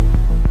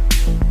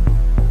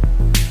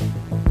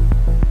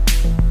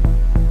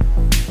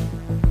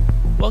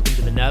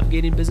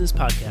Navigating Business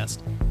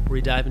podcast, where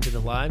we dive into the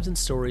lives and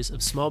stories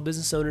of small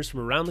business owners from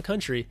around the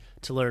country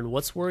to learn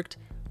what's worked,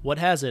 what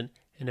hasn't,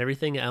 and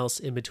everything else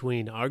in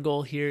between. Our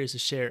goal here is to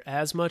share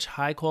as much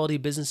high-quality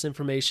business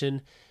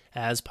information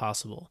as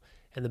possible.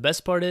 And the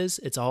best part is,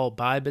 it's all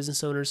by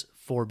business owners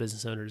for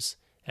business owners.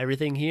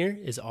 Everything here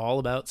is all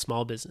about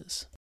small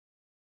business.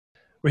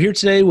 We're here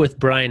today with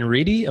Brian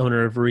Reedy,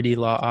 owner of Reedy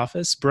Law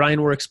Office.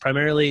 Brian works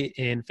primarily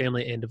in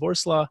family and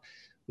divorce law,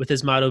 with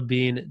his motto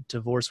being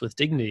divorce with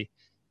dignity.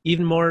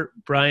 Even more,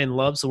 Brian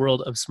loves the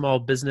world of small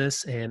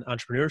business and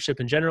entrepreneurship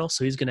in general,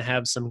 so he's going to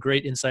have some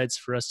great insights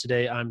for us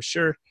today, I'm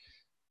sure.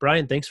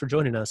 Brian, thanks for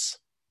joining us.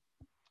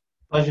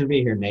 Pleasure to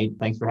be here, Nate.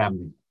 Thanks for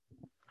having me.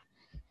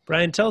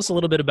 Brian, tell us a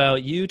little bit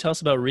about you. Tell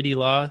us about Reedy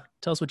Law.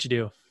 Tell us what you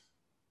do.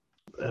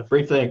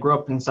 Briefly, I grew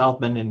up in South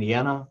Bend,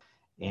 Indiana,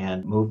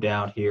 and moved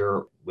out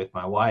here with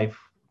my wife.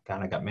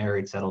 Kind of got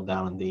married, settled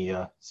down in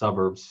the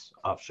suburbs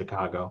of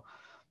Chicago.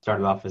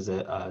 Started off as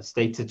a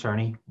state's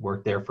attorney,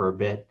 worked there for a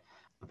bit,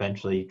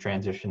 eventually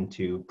transitioned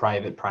to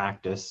private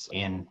practice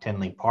in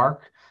Tinley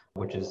Park,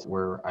 which is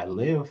where I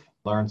live.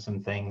 Learned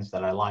some things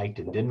that I liked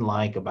and didn't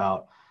like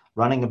about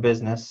running a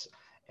business.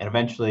 And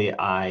eventually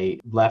I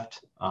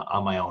left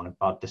on my own.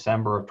 About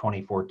December of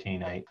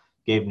 2014, I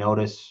gave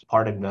notice,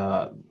 parted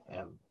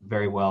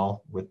very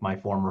well with my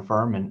former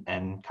firm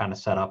and kind of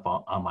set up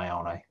on my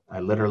own. I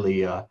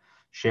literally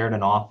shared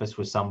an office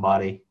with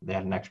somebody. They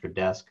had an extra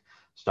desk,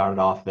 started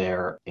off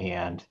there.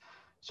 And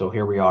so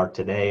here we are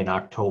today in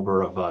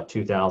October of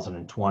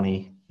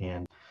 2020,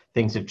 and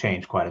things have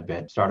changed quite a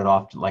bit. Started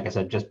off, like I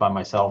said, just by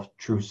myself,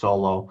 true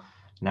solo.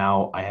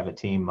 Now I have a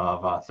team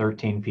of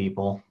 13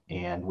 people,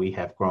 and we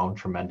have grown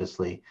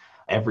tremendously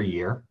every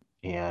year.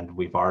 And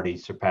we've already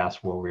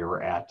surpassed where we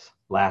were at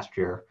last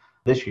year,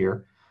 this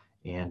year,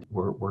 and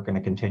we're going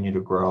to continue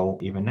to grow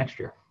even next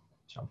year.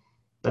 So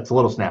that's a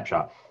little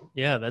snapshot.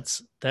 Yeah,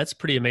 that's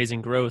pretty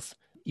amazing growth,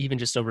 even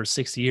just over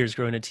 6 years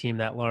growing a team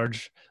that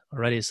large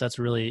already. So that's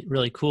really,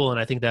 really cool. And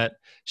I think that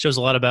shows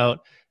a lot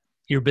about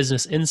your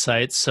business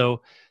insights.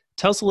 So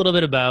tell us a little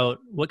bit about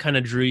what kind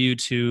of drew you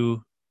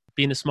to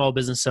being a small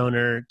business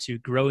owner, to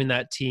growing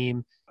that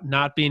team,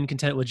 not being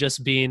content with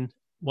just being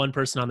one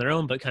person on their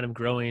own, but kind of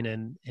growing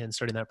and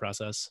starting that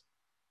process.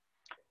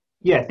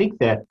 Yeah, I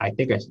think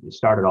I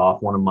started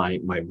off, one of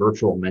my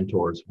virtual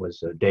mentors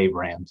was Dave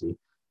Ramsey.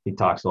 He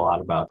talks a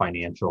lot about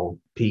financial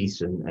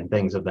peace and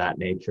things of that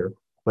nature.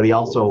 But he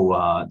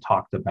also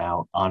talked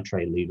about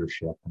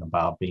EntreLeadership and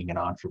about being an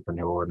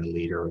entrepreneur and a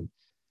leader. And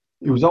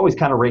it was always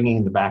kind of ringing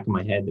in the back of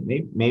my head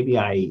that maybe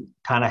I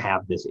kind of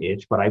have this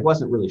itch, but I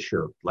wasn't really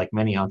sure. Like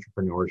many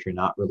entrepreneurs, you're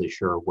not really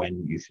sure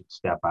when you should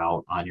step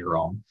out on your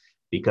own.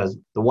 Because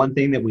the one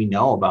thing that we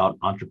know about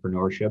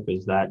entrepreneurship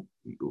is that,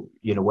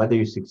 you know, whether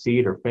you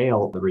succeed or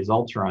fail, the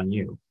results are on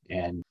you.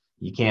 And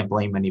you can't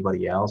blame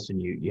anybody else.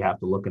 And you have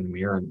to look in the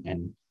mirror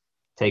and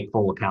take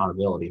full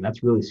accountability. And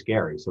that's really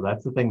scary. So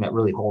that's the thing that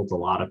really holds a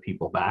lot of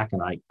people back.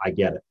 And I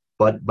get it.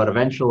 But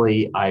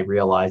eventually I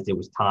realized it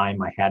was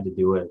time. I had to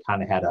do it. I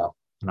kind of had an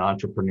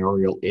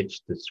entrepreneurial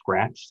itch to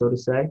scratch, so to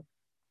say.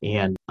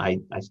 And I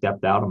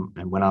stepped out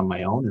and went on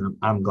my own. And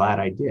I'm glad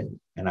I did.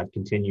 And I've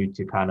continued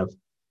to kind of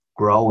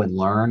grow and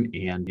learn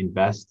and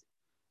invest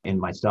in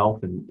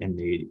myself and in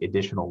the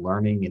additional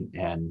learning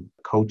and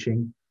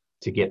coaching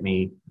to get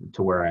me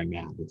to where I'm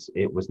at.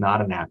 It was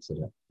not an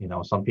accident. You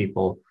know, some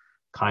people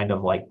kind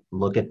of like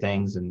look at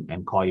things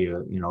and call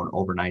you, you know, an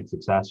overnight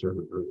success or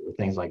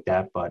things like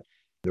that. But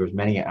there was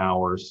many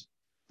hours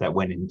that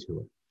went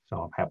into it. So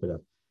I'm happy to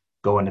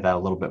go into that a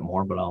little bit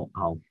more, but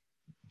I'll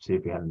see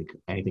if you have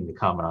anything to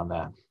comment on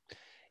that.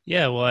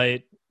 Yeah, well,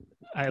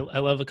 I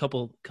love a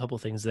couple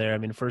things there. I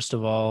mean, first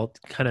of all,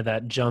 kind of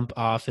that jump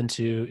off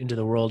into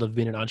the world of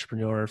being an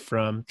entrepreneur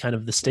from kind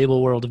of the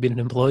stable world of being an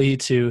employee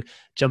to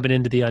jumping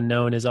into the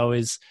unknown is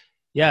always,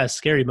 a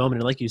scary moment.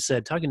 And like you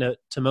said, talking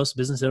to most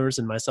business owners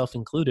and myself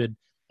included,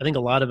 I think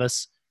a lot of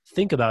us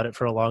think about it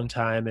for a long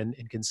time and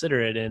consider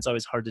it. And it's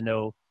always hard to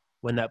know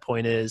when that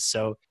point is.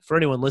 So for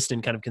anyone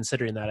listening, kind of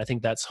considering that, I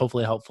think that's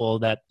hopefully helpful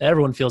that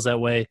everyone feels that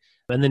way.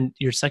 And then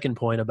your second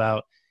point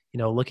about, you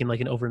know, looking like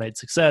an overnight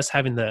success,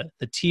 having the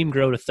team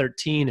grow to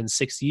 13 in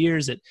 6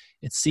 years, it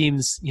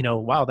seems, you know,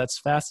 wow, that's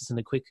fast. It's in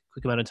a quick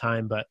amount of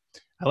time. But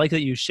I like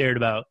that you shared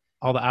about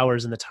all the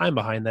hours and the time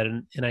behind that.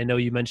 And I know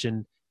you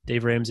mentioned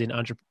Dave Ramsey and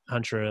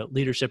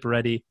EntreLeadership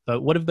already,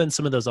 but what have been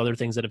some of those other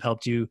things that have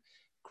helped you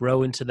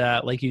grow into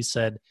that, like you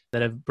said,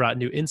 that have brought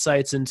new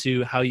insights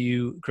into how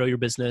you grow your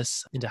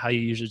business, into how you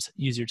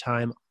use your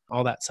time,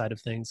 all that side of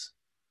things?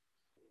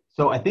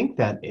 So I think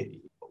that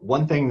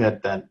one thing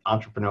that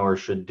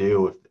entrepreneurs should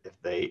do if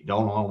they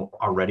don't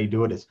already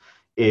do it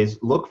is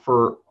look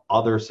for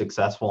other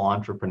successful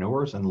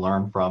entrepreneurs and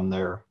learn from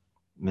their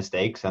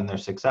mistakes and their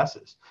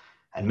successes.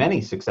 And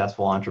many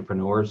successful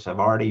entrepreneurs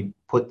have already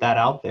put that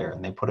out there,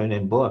 and they put it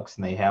in books,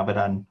 and they have it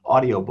on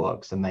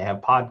audiobooks, and they have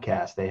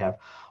podcasts, they have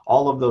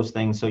all of those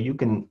things. So you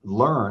can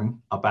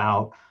learn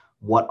about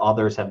what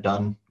others have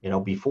done, you know,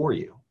 before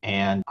you.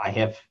 And I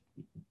have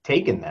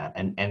taken that.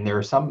 And there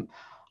are some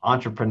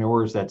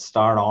entrepreneurs that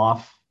start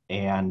off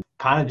and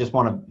kind of just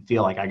want to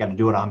feel like I got to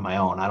do it on my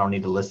own. I don't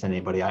need to listen to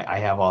anybody. I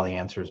have all the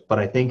answers. But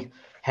I think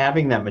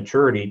having that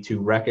maturity to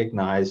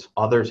recognize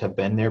others have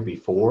been there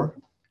before.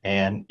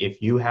 And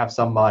if you have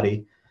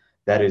somebody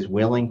that is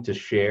willing to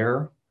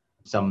share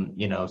some,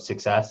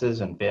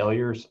 successes and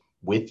failures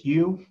with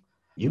you,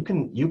 you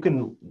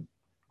can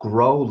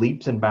grow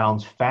leaps and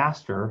bounds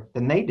faster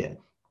than they did,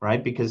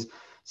 right? Because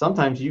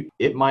sometimes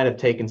it might have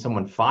taken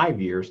someone 5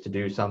 years to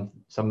do some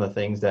of the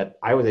things that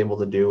I was able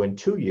to do in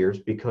 2 years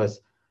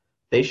because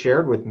they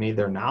shared with me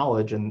their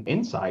knowledge and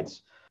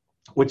insights,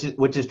 which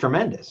is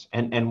tremendous.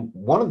 And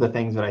one of the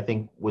things that I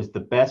think was the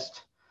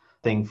best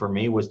thing for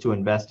me was to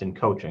invest in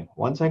coaching.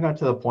 Once I got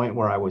to the point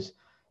where I was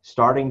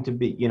starting to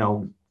be,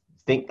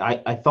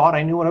 I thought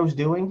I knew what I was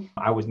doing.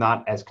 I was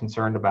not as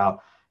concerned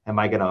about, am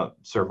I going to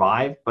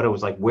survive? But it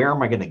was like, where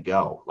am I going to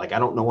go? Like, I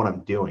don't know what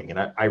I'm doing. And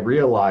I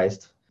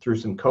realized through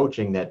some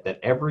coaching that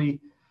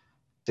every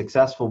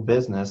successful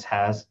business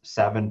has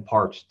 7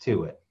 parts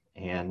to it.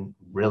 And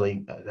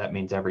really, that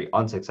means every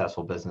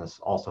unsuccessful business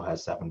also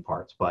has 7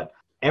 parts. But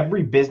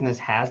every business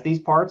has these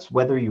parts,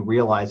 whether you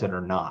realize it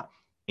or not.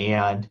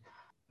 And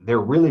they're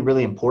really,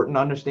 really important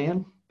to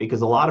understand,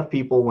 because a lot of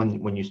people,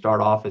 when you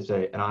start off as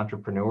an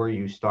entrepreneur,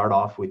 you start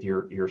off with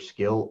your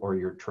skill or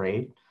your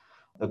trade.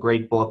 A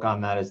great book on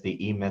that is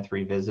The E-Myth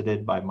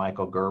Revisited by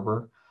Michael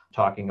Gerber,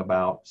 talking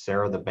about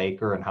Sarah the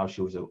baker and how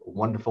she was a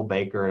wonderful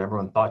baker and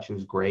everyone thought she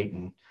was great.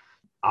 And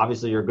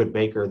obviously you're a good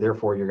baker,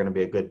 therefore you're going to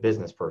be a good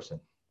business person.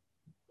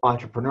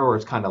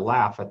 Entrepreneurs kind of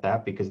laugh at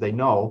that because they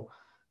know,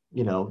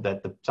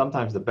 that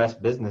sometimes the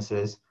best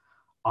businesses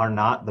are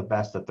not the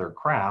best at their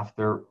craft.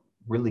 They're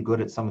really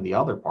good at some of the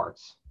other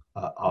parts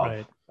of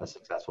Right. a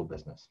successful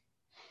business.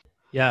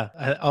 Yeah,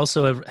 I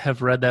also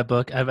have read that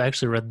book. I've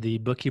actually read the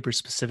bookkeeper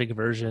specific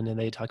version, and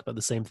they talk about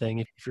the same thing.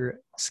 If you're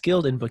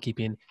skilled in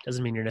bookkeeping,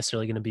 doesn't mean you're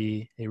necessarily going to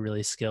be a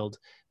really skilled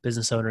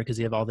business owner because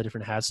you have all the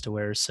different hats to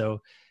wear.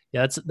 So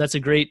yeah, that's a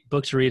great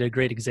book to read, a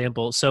great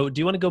example. So do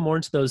you want to go more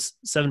into those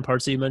 7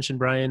 parts that you mentioned,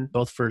 Brian,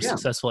 both for Yeah,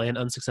 successful and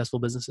unsuccessful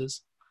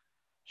businesses?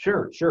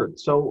 sure.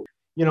 So,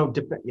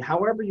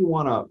 however you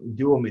want to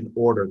do them in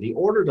order, the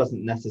order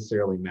doesn't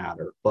necessarily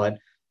matter, but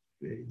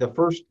the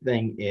first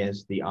thing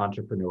is the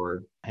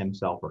entrepreneur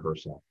himself or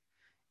herself.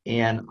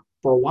 And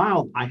for a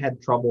while, I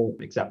had trouble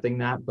accepting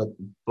that.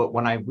 But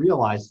when I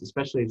realized,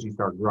 especially as you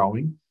start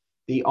growing,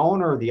 the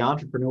owner, the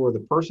entrepreneur, the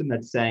person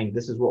that's saying,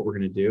 this is what we're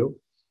going to do,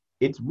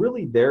 it's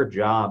really their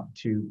job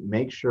to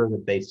make sure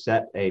that they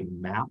set a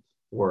map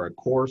or a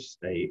course,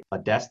 a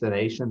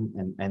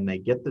destination, and they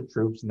get the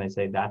troops and they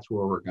say, that's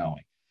where we're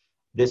going.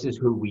 This is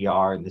who we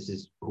are and this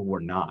is who we're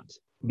not.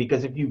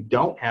 Because if you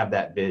don't have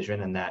that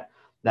vision and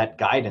that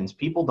guidance,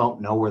 people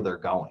don't know where they're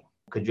going.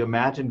 Could you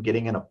imagine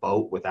getting in a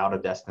boat without a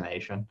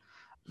destination?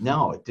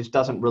 No, it just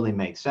doesn't really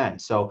make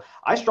sense. So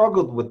I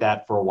struggled with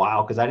that for a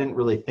while because I didn't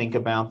really think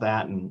about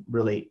that and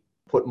really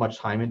put much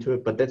time into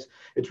it. But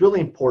it's really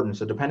important.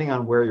 So depending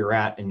on where you're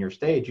at in your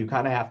stage, you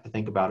kind of have to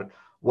think about it.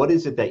 What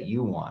is it that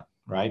you want,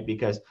 right?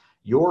 Because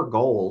your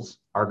goals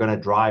are going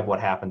to drive what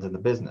happens in the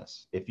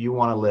business. If you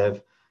want to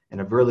live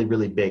in a really,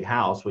 really big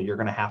house, well, you're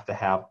going to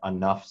have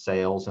enough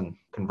sales and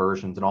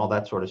conversions and all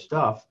that sort of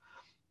stuff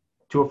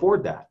to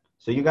afford that.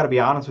 So you got to be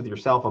honest with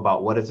yourself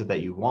about what is it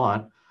that you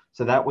want.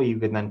 So that way you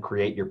can then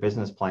create your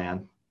business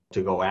plan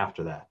to go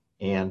after that.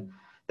 And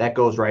that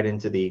goes right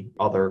into the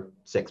other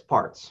 6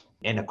 parts.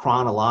 In a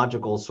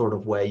chronological sort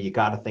of way, you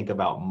got to think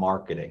about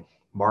marketing.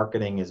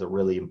 Marketing is a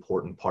really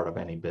important part of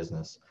any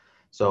business.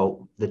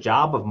 So the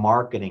job of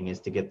marketing is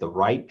to get the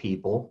right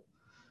people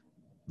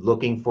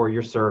looking for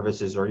your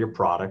services or your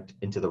product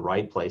into the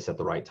right place at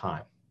the right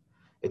time.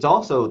 It's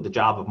also the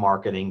job of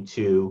marketing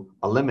to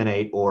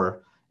eliminate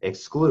or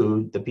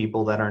exclude the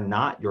people that are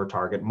not your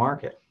target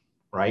market,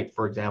 right?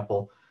 For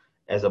example,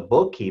 as a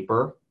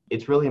bookkeeper,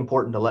 it's really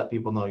important to let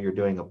people know you're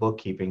doing a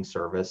bookkeeping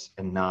service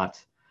and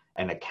not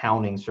an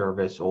accounting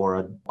service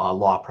or a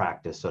law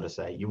practice, so to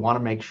say. You want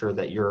to make sure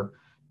that you're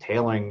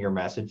tailoring your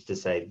message to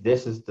say,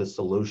 this is the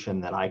solution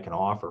that I can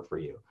offer for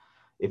you.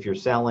 If you're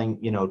selling,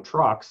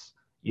 trucks,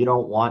 you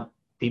don't want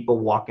people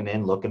walking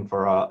in looking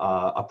for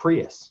a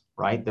Prius,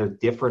 right? They're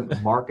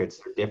different markets,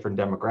 they're different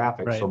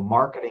demographics. Right. So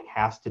marketing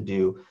has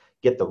to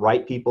get the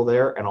right people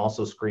there and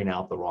also screen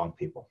out the wrong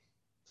people.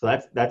 So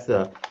that's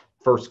the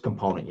first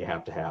component you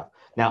have to have.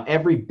 Now,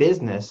 every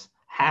business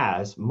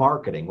has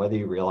marketing, whether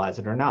you realize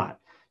it or not.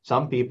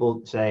 Some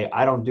people say,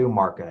 I don't do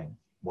marketing.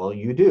 Well,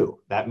 you do.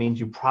 That means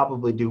you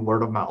probably do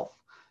word of mouth,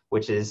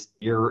 which is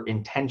you're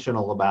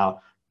intentional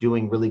about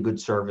doing really good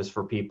service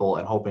for people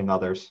and hoping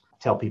others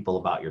tell people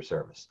about your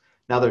service.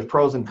 Now, there's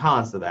pros and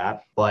cons to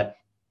that, but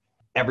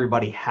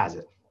everybody has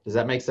it. Does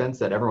that make sense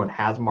that everyone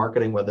has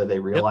marketing, whether they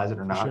realize it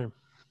or not? Sure.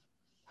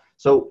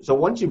 So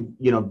once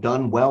you've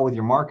done well with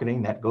your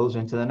marketing, that goes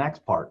into the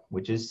next part,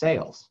 which is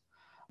sales.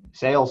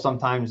 Sales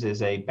sometimes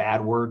is a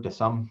bad word to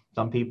some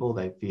people.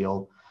 They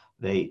feel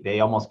they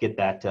almost get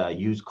that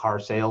used car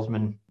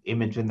salesman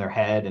image in their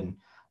head and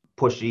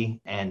pushy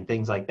and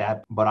things like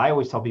that. But I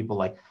always tell people,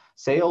 like,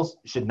 sales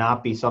should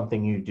not be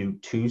something you do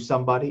to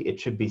somebody. It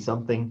should be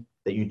something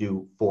that you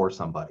do for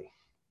somebody.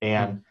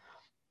 And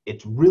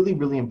it's really,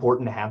 really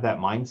important to have that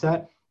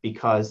mindset,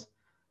 because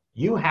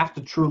you have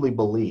to truly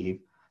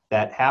believe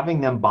that having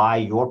them buy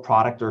your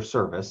product or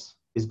service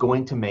is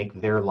going to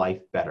make their life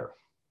better.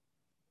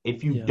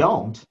 If you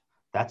don't,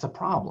 that's a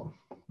problem.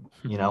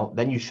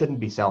 Then you shouldn't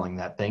be selling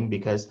that thing,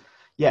 because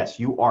yes,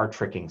 you are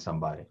tricking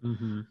somebody.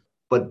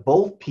 But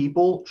both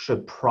people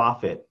should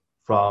profit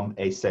from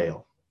a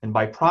sale. And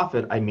by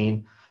profit, I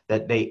mean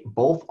that they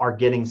both are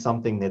getting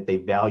something that they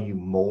value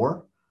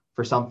more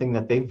for something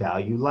that they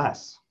value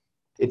less.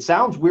 It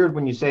sounds weird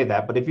when you say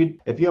that, but if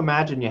you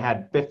imagine you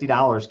had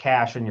 $50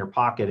 cash in your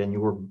pocket and you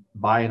were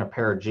buying a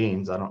pair of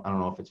jeans, I don't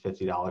know if it's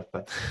 $50,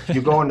 but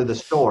you go into the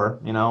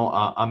store,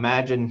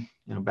 imagine,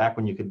 back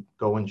when you could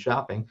go in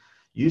shopping,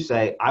 you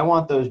say, I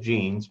want those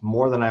jeans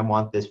more than I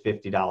want this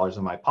 $50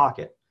 in my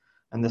pocket.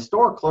 And the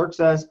store clerk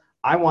says,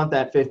 I want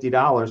that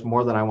 $50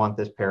 more than I want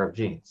this pair of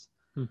jeans.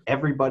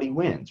 Everybody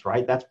wins,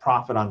 right? That's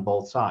profit on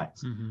both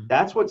sides.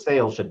 That's what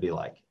sales should be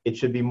like. It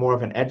should be more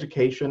of an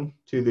education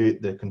to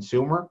the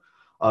consumer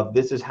of,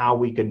 this is how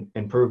we can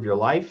improve your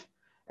life.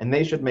 And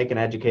they should make an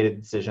educated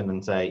decision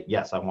and say,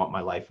 yes, I want my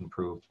life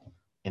improved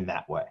in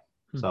that way.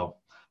 So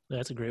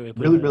that's a great way of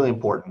putting it. Really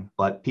important,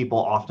 but people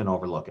often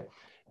overlook it.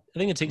 I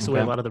think it takes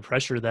away a lot of the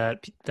pressure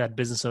that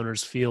business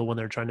owners feel when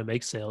they're trying to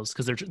make sales,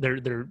 because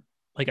they're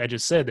like I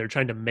just said, they're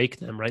trying to make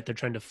them, right? They're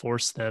trying to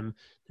force them.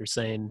 They're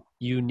saying,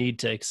 you need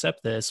to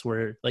accept this,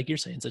 where, like you're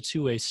saying, it's a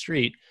two-way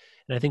street.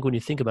 And I think when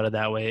you think about it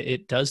that way,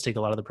 it does take a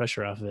lot of the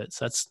pressure off of it.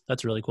 So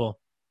that's really cool.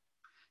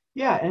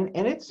 Yeah, and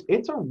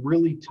it's a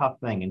really tough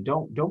thing. And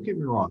don't get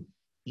me wrong.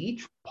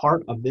 Each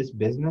part of this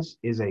business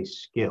is a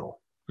skill,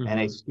 and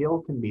a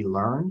skill can be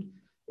learned,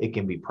 it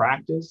can be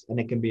practiced, and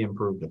it can be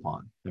improved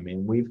upon. I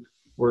mean,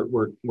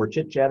 we're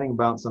chit-chatting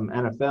about some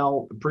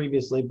NFL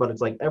previously, but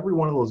it's like every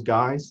one of those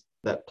guys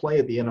that play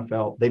at the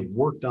NFL, they've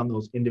worked on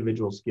those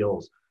individual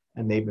skills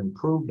and they've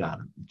improved on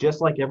them. Just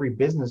like every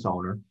business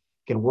owner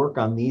can work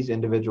on these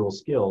individual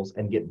skills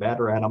and get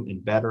better at them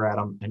and better at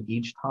them, and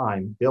each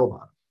time build on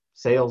them.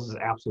 Sales is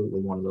absolutely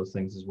one of those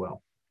things as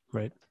well.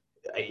 Right.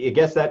 I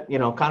guess that,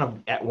 kind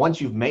of once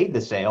you've made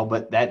the sale,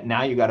 but that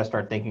now you got to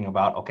start thinking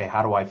about, okay,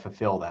 how do I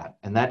fulfill that?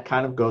 And that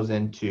kind of goes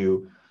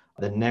into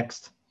the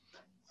next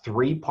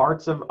 3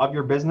 parts of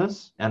your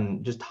business,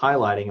 and just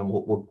highlighting,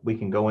 and we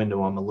can go into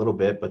them a little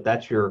bit, but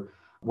that's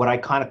what I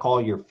kind of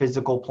call your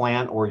physical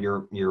plant, or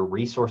your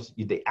resource,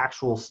 the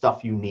actual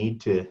stuff you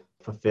need to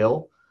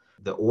fulfill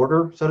the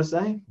order, so to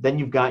say. Then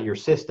you've got your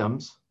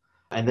systems,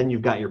 and then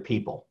you've got your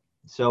people.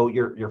 So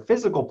your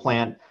physical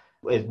plant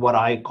is what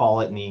I call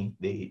it in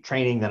the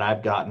training that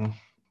I've gotten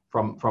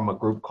from a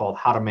group called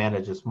How to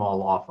Manage a Small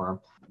Law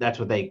Firm. That's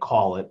what they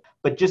call it.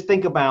 But just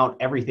think about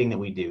everything that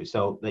we do.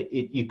 So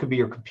it could be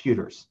your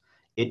computers.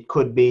 It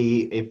could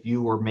be, if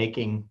you were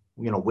making,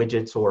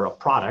 widgets or a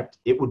product,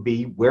 it would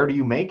be, where do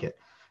you make it?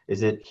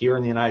 Is it here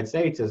in the United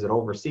States? Is it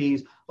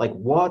overseas? Like,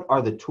 what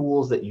are the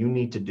tools that you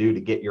need to do to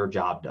get your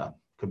job done?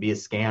 Could be a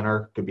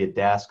scanner, could be a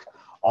desk.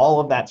 All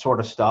of that sort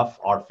of stuff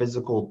are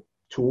physical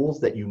tools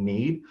that you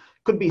need.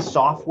 Could be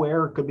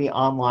software, could be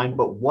online,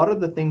 but what are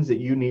the things that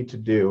you need to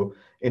do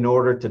in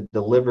order to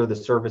deliver the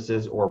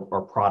services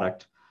or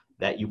product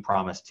that you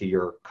promise to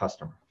your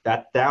customer?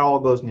 That all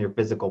goes in your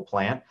physical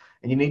plant,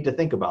 and you need to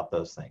think about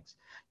those things.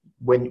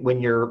 When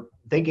you're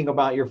thinking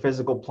about your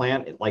physical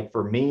plant, like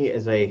for me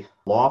as a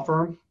law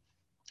firm,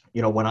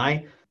 when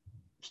I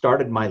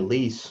started my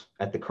lease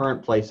at the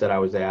current place that I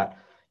was at,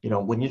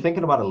 when you're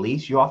thinking about a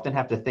lease, you often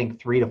have to think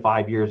 3 to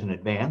 5 years in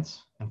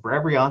advance. And for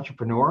every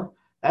entrepreneur,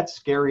 that's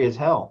scary as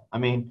hell. I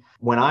mean,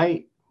 when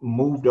I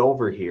moved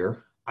over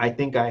here, I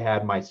think I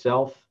had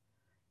myself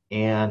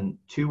and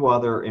 2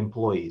 other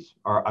employees,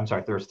 or I'm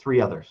sorry, there's 3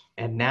 others.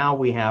 And now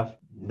we have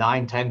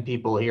 9, 10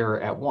 people here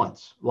at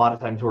once. A lot of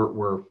times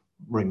we're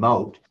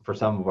remote for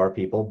some of our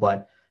people,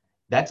 but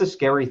that's a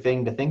scary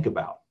thing to think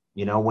about.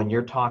 When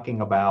you're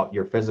talking about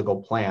your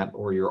physical plant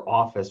or your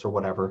office or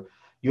whatever,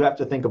 you have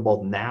to think of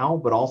both now,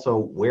 but also,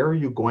 where are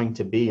you going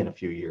to be in a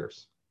few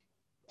years?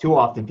 Too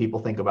often people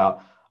think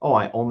about, oh,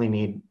 I only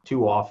need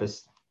 2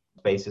 office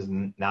spaces,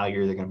 and now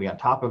you're either going to be on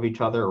top of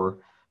each other, or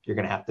you're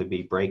going to have to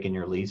be breaking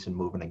your lease and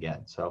moving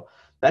again. So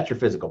that's your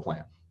physical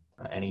plan.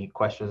 Any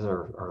questions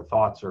or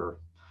thoughts or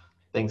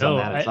things on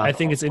that? I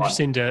think it's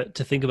interesting to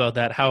think about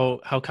that, how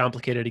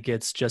complicated it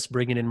gets, just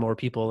bringing in more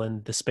people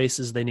and the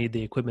spaces they need,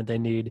 the equipment they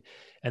need,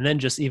 and then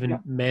just even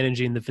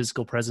managing the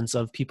physical presence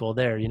of people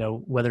there,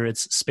 whether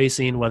it's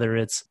spacing, whether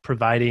it's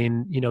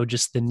providing,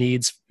 just the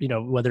needs,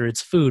 whether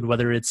it's food,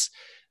 whether it's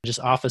just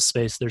office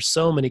space. There's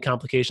so many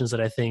complications that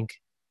I think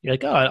you're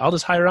like, oh, I'll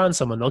just hire on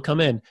someone, they'll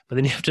come in. But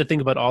then you have to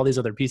think about all these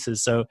other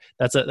pieces. So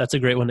that's a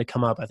great one to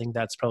come up. I think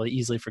that's probably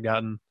easily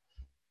forgotten.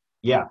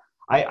 Yeah.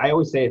 I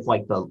always say it's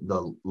like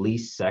the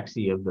least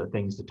sexy of the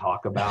things to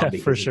talk about,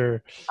 because for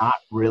sure, it's not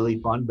really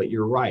fun, but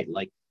you're right.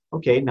 Like,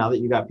 okay, now that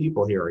you got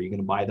people here, are you going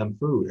to buy them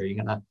food? Are you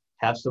going to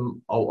have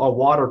a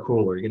water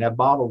cooler? You're going to have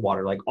bottled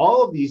water? Like,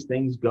 all of these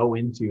things go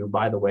into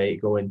kind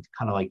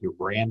of like your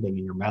branding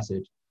and your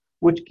message,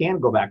 which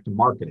can go back to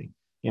marketing.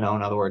 In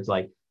other words,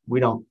 like, We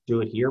don't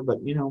do it here,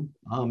 but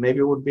maybe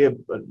it would be a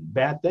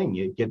bad thing.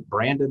 You get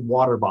branded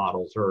water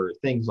bottles or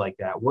things like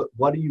that.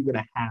 What are you going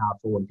to have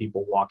for when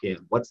people walk in?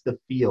 What's the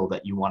feel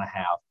that you want to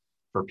have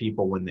for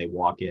people when they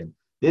walk in?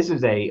 This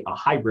is a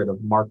hybrid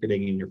of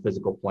marketing in your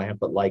physical plant,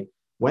 but like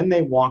when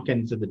they walk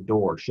into the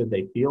door, should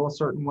they feel a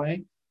certain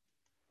way?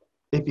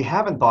 If you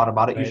haven't thought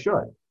about it, you Right. should.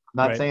 I'm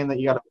not Right. saying that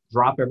you got to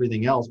drop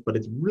everything else, but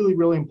it's really,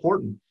 really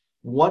important.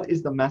 What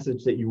is the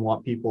message that you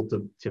want people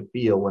to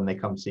feel when they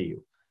come see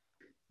you?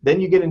 Then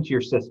you get into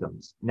your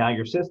systems. Now,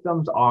 your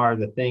systems are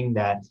the thing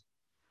that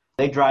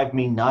they drive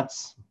me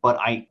nuts, but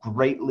I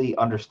greatly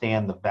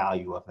understand the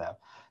value of them.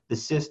 The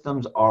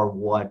systems are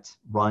what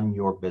run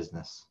your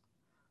business,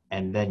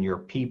 and then your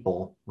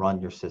people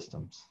run your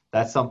systems.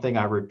 That's something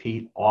I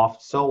repeat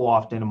so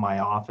often in my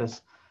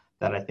office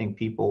that I think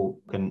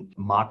people can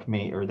mock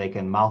me or they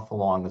can mouth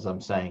along as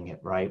I'm saying it,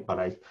 right?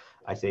 But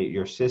I say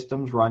your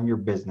systems run your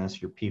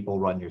business, your people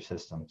run your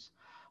systems.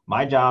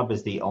 My job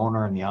as the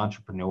owner and the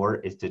entrepreneur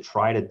is to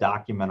try to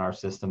document our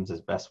systems as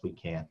best we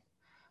can,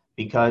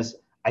 because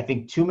I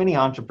think too many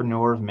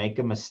entrepreneurs make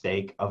a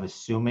mistake of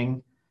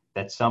assuming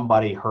that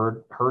somebody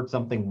heard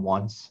something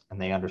once and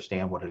they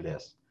understand what it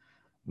is.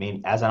 I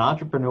mean, as an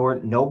entrepreneur,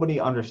 nobody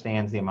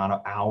understands the amount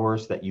of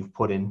hours that you've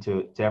put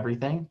into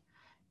everything.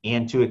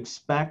 And to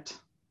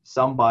expect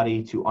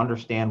somebody to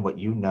understand what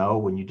you know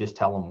when you just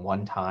tell them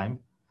one time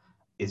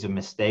is a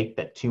mistake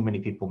that too many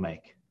people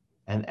make.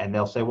 And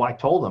they'll say, well, I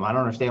told them, I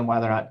don't understand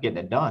why they're not getting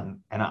it done.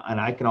 And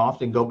I can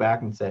often go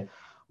back and say,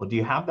 well, do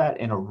you have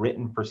that in a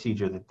written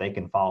procedure that they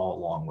can follow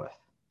along with?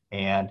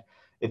 And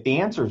if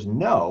the answer is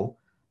no,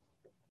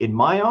 in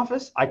my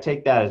office, I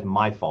take that as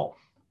my fault,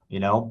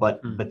 Hmm.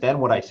 but then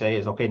what I say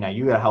is, okay, now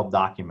you got to help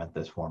document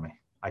this for me.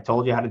 I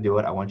told you how to do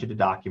it. I want you to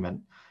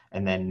document,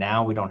 and then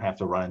now we don't have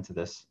to run into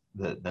this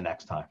the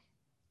next time.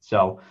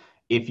 So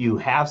if you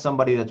have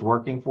somebody that's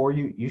working for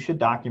you, you should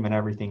document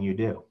everything you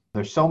do.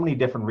 There's so many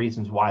different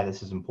reasons why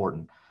this is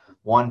important.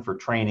 One, for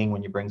training,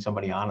 when you bring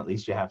somebody on, at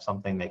least you have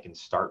something they can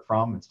start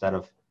from instead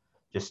of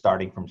just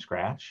starting from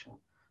scratch.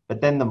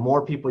 But then the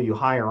more people you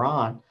hire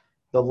on,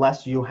 the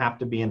less you have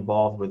to be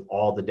involved with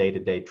all the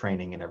day-to-day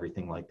training and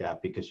everything like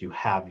that, because you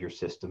have your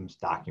systems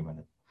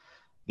documented.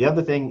 The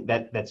other thing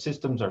that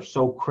systems are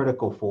so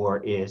critical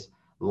for is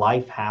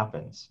life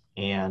happens,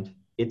 and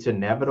it's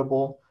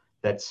inevitable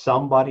that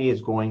somebody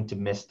is going to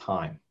miss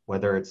time,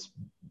 whether it's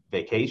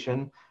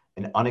vacation,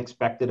 an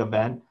unexpected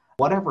event,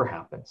 whatever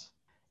happens.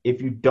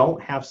 If you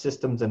don't have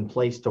systems in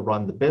place to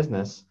run the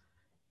business,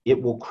 it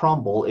will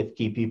crumble if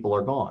key people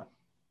are gone.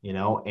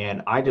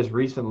 And I just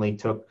recently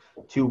took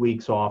 2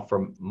 weeks off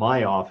from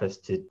my office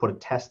to put a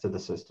test to the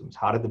systems.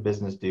 How did the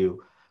business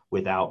do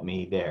without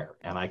me there?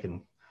 And I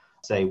can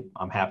say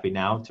I'm happy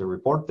now to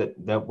report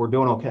that we're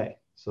doing okay.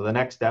 So the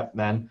next step,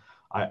 then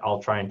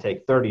I'll try and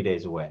take 30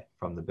 days away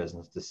from the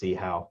business to see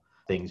how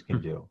things can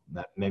do.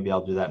 Maybe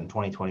I'll do that in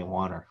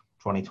 2021 or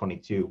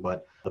 2022.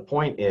 But the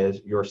point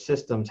is, your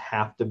systems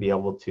have to be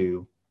able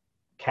to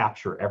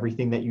capture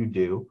everything that you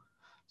do,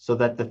 so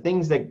that the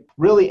things that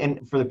really,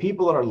 and for the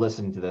people that are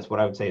listening to this, what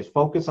I would say is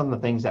focus on the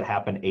things that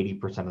happen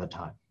 80% of the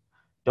time.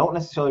 Don't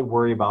necessarily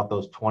worry about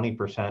those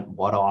 20%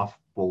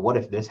 what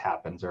if this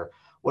happens, or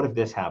what if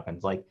this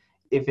happens? Like,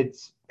 if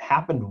it's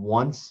happened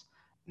once,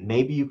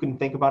 maybe you can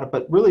think about it,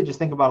 but really just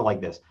think about it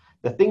like this.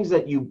 The things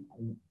that you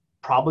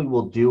probably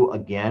will do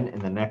again in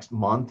the next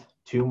month,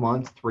 2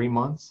 months, 3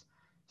 months,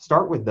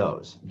 start with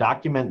those.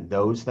 Document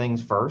those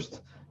things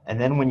first. And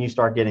then when you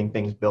start getting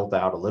things built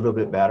out a little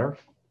bit better,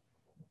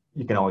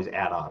 you can always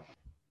add on.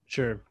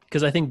 Sure.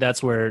 Because I think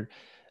that's where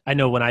I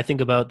know when I think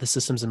about the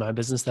systems in my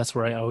business, that's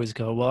where I always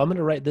go, well, I'm going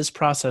to write this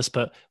process,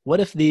 but what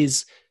if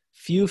these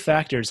few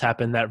factors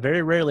happen that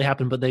very rarely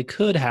happen, but they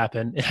could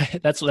happen?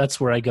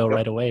 That's where I go Yep.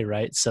 right away,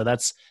 right? So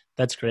that's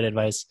great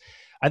advice.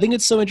 I think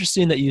it's so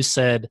interesting that you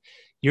said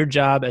your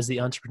job as the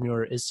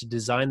entrepreneur is to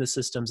design the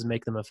systems and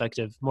make them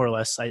effective, more or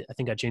less. I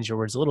think I changed your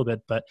words a little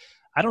bit, but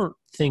I don't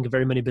think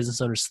very many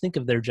business owners think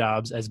of their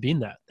jobs as being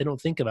that. They don't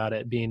think about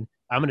it being,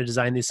 I'm going to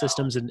design these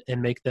systems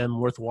and make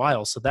them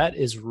worthwhile. So that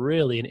is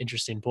really an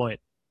interesting point.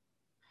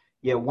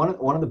 Yeah,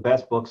 one of the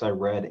best books I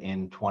read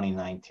in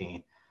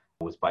 2019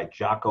 was by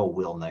Jocko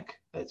Willink.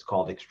 It's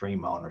called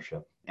Extreme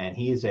Ownership, and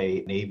he's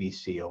a Navy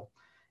SEAL.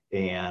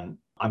 And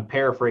I'm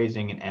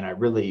paraphrasing, and I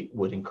really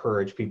would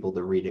encourage people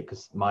to read it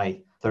because my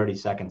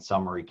 30-second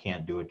summary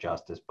can't do it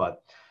justice.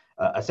 But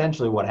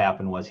essentially, what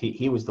happened was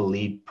he was the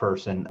lead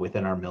person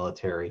within our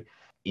military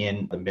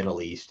in the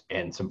Middle East,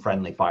 and some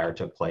friendly fire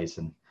took place,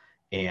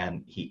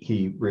 and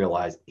he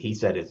realized, he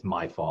said, it's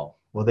my fault.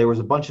 Well, there was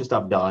a bunch of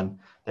stuff done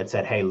that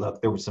said, hey,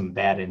 look, there was some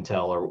bad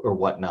intel or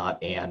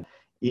whatnot, and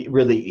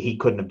he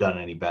couldn't have done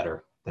any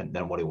better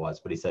than what he was.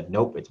 But he said,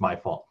 nope, it's my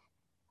fault.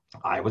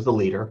 I was the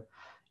leader.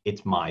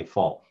 It's my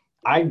fault.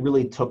 I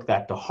really took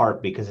that to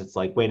heart, because it's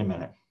like, wait a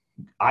minute,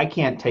 I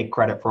can't take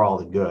credit for all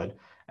the good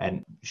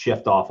and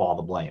shift off all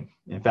the blame.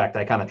 In fact,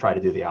 I kind of try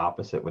to do the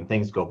opposite. When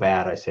things go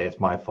bad, I say it's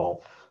my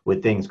fault.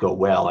 When things go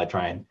well, I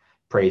try and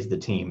praise the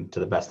team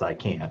to the best I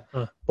can.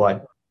 Huh.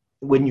 But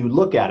when you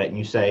look at it and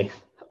you say,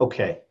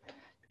 okay,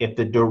 If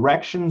the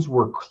directions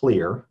were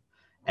clear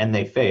and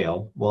they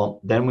fail, well,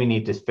 then we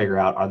need to figure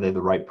out, are they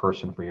the right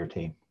person for your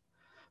team?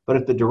 But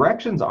if the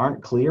directions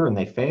aren't clear and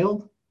they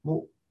failed,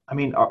 well, I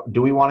mean,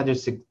 do we want to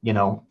just,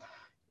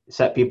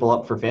 set people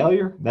up for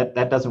failure?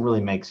 That doesn't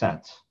really make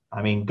sense.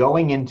 I mean,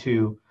 going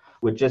into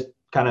with just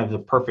kind of the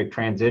perfect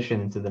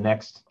transition into the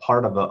next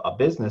part of a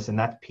business, and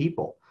that's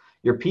people.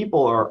 Your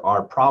people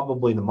are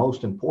probably the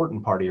most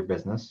important part of your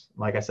business.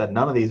 Like I said,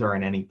 none of these are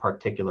in any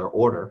particular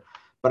order,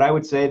 but I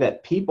would say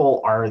that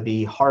people are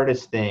the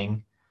hardest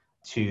thing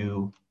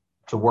to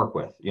work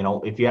with.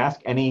 If you ask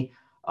any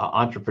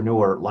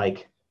entrepreneur,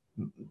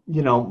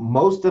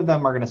 most of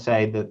them are going to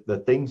say that the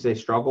things they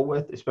struggle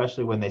with,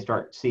 especially when they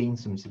start seeing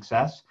some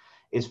success,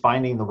 is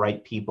finding the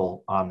right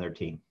people on their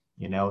team.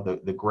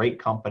 The great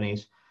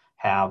companies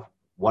have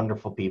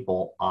wonderful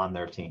people on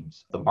their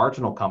teams. The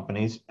marginal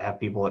companies have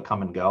people that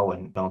come and go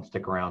and don't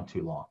stick around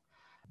too long.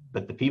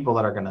 But the people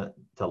that are going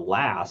to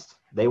last,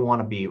 they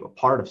want to be a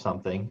part of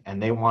something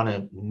and they want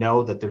to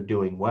know that they're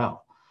doing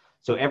well.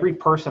 So every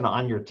person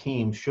on your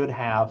team should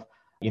have,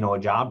 a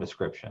job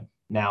description.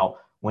 Now,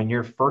 when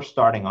you're first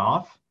starting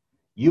off,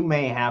 you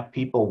may have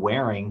people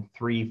wearing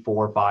 3,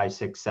 4, 5,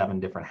 6, 7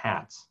 different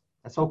hats.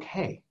 That's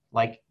okay.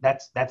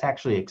 That's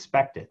actually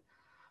expected.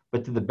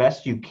 But to the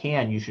best you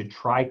can, you should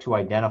try to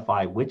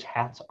identify which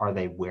hats are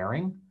they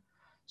wearing.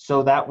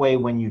 So that way,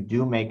 when you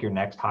do make your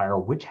next hire,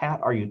 which hat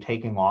are you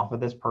taking off of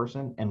this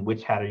person and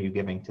which hat are you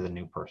giving to the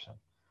new person?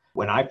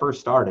 When I first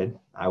started,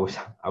 I was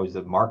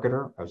a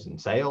marketer. I was in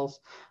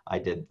sales. I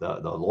did the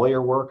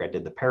lawyer work. I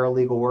did the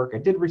paralegal work. I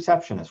did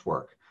receptionist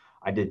work.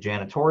 I did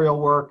janitorial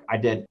work. I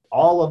did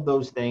all of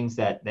those things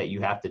that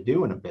you have to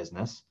do in a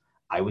business.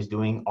 I was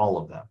doing all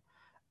of them.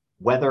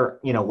 Whether,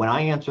 when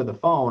I answer the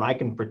phone, I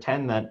can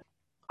pretend that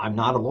I'm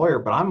not a lawyer,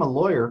 but I'm a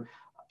lawyer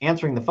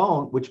answering the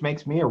phone, which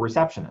makes me a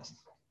receptionist,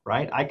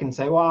 right? I can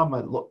say,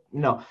 well,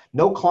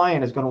 no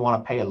client is going to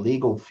want to pay a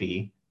legal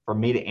fee for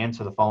me to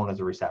answer the phone as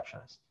a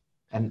receptionist.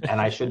 And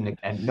I shouldn't,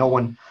 and no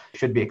one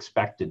should be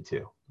expected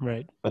to.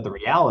 Right. But the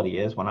reality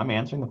is when I'm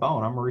answering the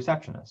phone, I'm a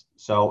receptionist.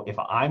 So if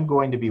I'm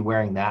going to be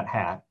wearing that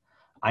hat,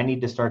 I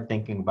need to start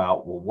thinking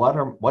about,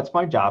 well, what's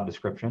my job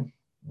description?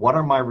 What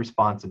are my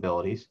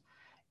responsibilities?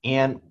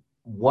 And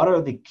what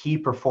are the key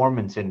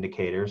performance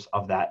indicators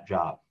of that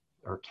job,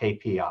 or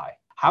KPI?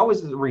 How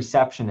is the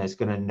receptionist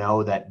going to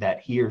know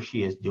that he or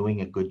she is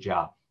doing a good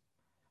job?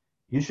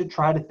 You should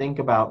try to think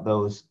about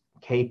those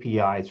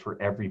KPIs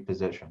for every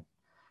position.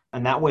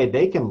 And that way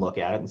they can look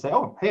at it and say,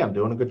 oh, hey, I'm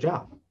doing a good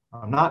job.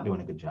 I'm not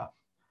doing a good job.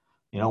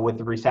 With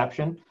the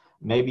reception,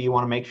 maybe you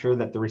want to make sure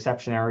that the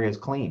reception area is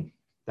clean,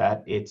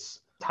 that it's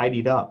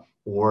tidied up,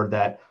 or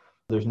that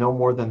there's no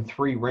more than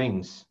 3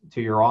 rings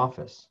to your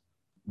office.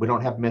 We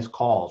don't have missed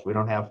calls. We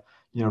don't have,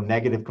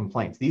 negative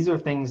complaints. These are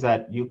things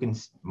that you can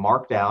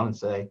mark down and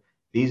say,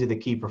 these are the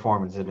key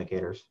performance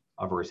indicators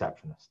of a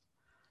receptionist.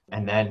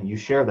 And then you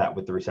share that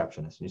with the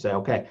receptionist. And you say,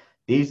 okay,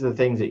 these are the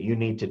things that you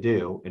need to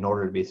do in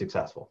order to be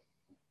successful.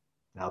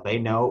 Now they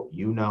know,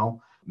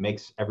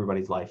 makes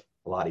everybody's life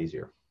a lot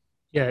easier.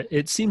 Yeah,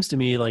 it seems to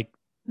me like,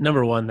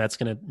 number one, that's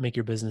going to make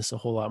your business a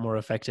whole lot more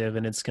effective,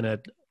 and it's going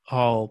to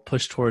all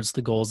push towards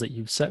the goals that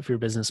you've set for your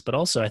business. But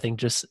also, I think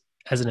just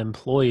as an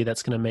employee,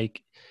 that's going to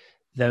make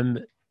them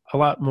a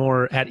lot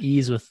more at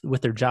ease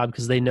with their job,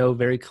 because they know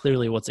very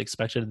clearly what's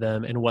expected of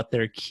them and what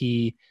their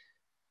key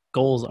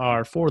goals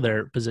are for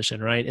their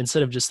position, right?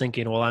 Instead of just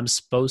thinking, well, I'm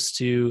supposed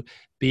to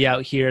be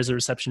out here as a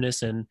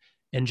receptionist and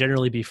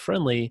generally be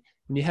friendly.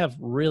 When you have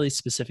really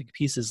specific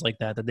pieces like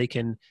that they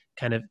can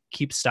kind of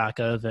keep stock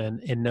of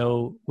and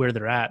know where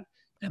they're at.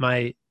 Am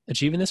I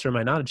achieving this or am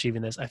I not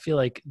achieving this? I feel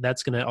like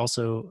that's going to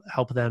also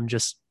help them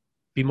just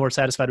be more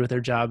satisfied with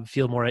their job,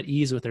 feel more at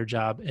ease with their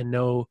job, and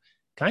know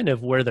kind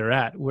of where they're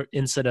at,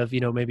 instead of,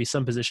 maybe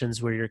some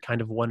positions where you're kind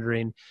of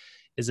wondering,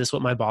 is this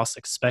what my boss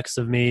expects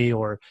of me,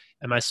 or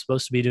am I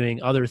supposed to be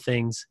doing other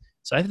things?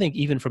 So I think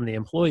even from the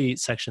employee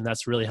section,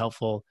 that's really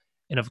helpful.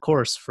 And of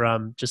course,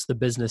 from just the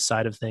business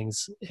side of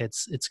things,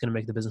 it's going to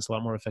make the business a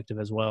lot more effective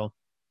as well.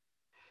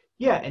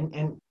 Yeah,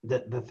 and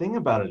the thing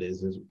about it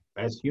is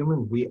as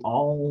humans, we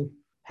all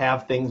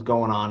have things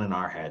going on in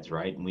our heads,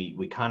 right? And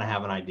we kind of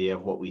have an idea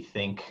of what we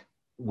think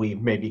we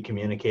maybe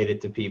communicated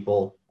to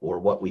people, or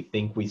what we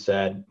think we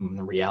said. And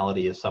the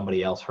reality is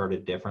somebody else heard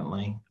it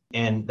differently.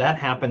 And that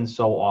happens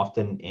so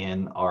often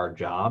in our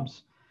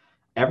jobs.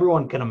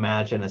 Everyone can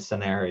imagine a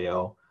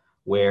scenario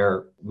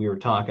where we were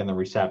talking the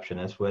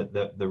receptionist with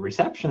the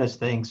receptionist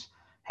thinks,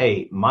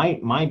 hey,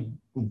 my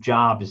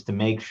job is to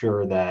make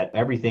sure that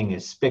everything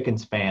is spick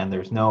and span.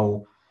 There's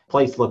no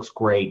place looks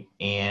great.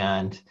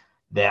 And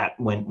that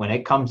when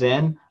it comes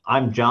in,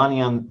 I'm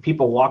Johnny on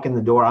people walk in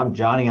the door. I'm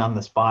Johnny on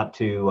the spot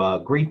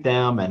to greet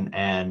them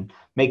and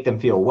make them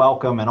feel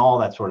welcome and all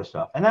that sort of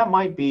stuff. And that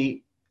might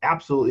be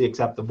absolutely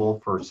acceptable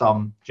for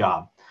some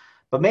job,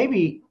 but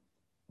maybe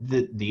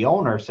the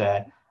owner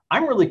said,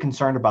 I'm really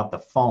concerned about the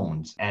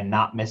phones and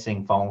not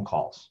missing phone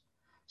calls.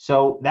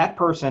 So that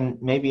person,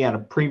 maybe at a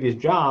previous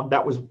job,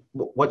 that was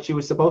what she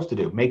was supposed to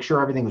do. Make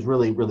sure everything was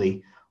really,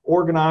 really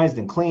organized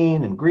and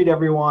clean and greet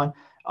everyone.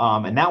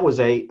 And that was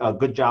a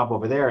good job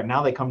over there. And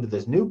now they come to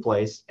this new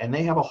place and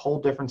they have a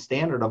whole different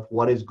standard of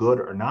what is good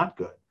or not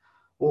good.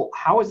 Well,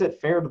 how is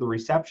it fair to the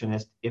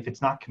receptionist if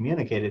it's not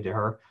communicated to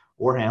her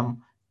or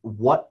him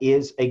what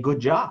is a good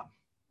job?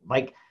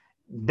 Like,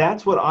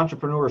 that's what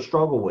entrepreneurs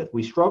struggle with.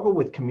 We struggle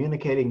with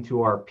communicating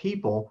to our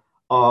people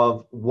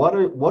of what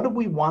do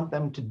we want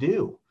them to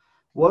do?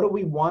 What do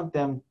we want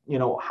them,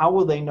 how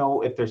will they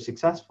know if they're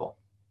successful?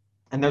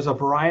 And there's a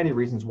variety of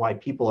reasons why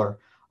people are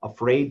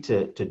afraid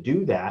to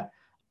do that.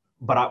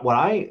 But what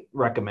I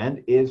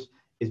recommend is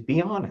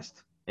be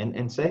honest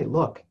and say,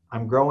 look,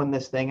 I'm growing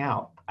this thing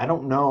out. I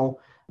don't know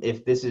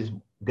if this is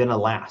going to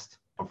last.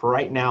 For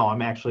right now,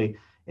 I'm actually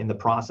in the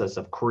process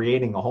of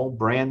creating a whole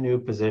brand new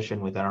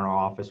position within our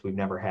office we've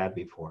never had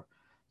before.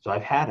 So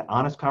I've had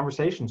honest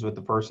conversations with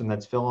the person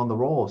that's filling the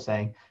role of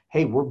saying,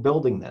 hey, we're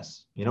building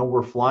this.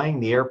 We're flying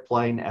the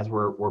airplane as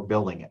we're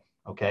building it.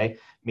 Okay.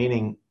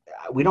 Meaning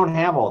we don't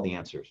have all the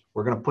answers.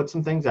 We're going to put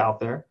some things out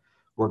there.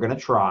 We're going to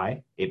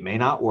try. It may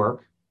not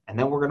work. And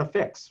then we're going to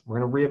fix. We're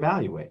going to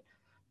reevaluate.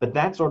 But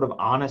that sort of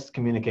honest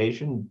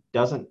communication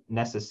doesn't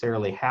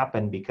necessarily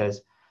happen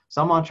because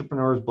some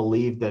entrepreneurs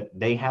believe that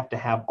they have to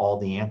have all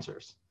the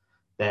answers,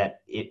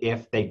 that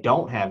if they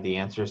don't have the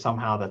answers,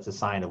 somehow that's a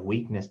sign of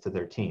weakness to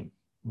their team.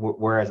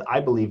 Whereas I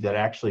believe that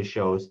actually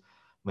shows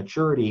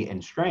maturity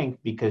and strength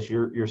because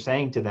you're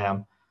saying to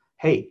them,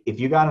 hey, if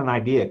you got an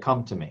idea,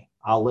 come to me.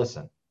 I'll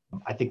listen.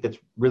 I think that's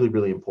really,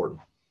 really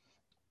important.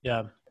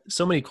 Yeah.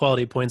 So many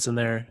quality points in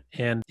there.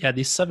 And yeah,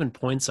 these 7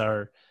 points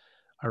are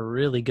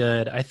really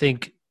good. I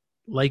think,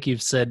 like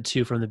you've said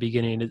too from the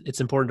beginning, it's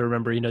important to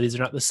remember, these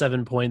are not the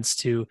 7 points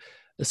to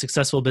a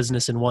successful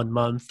business in 1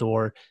 month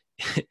or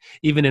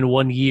even in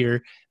 1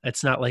 year.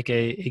 It's not like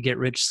a get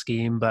rich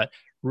scheme, but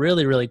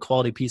really, really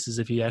quality pieces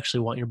if you actually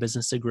want your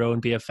business to grow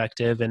and be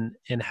effective and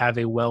have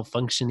a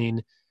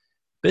well-functioning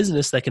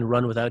business that can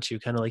run without you,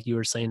 kind of like you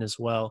were saying as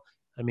well.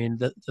 I mean,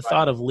 the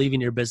thought of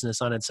leaving your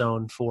business on its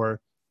own for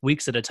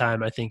weeks at a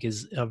time, I think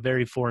is a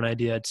very foreign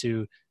idea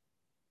to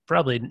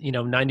probably,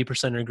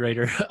 90% or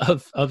greater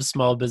of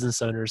small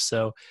business owners.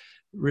 So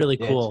really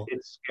cool.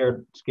 It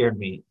scared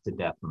me to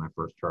death when I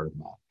first started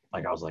that.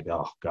 Like, I was like,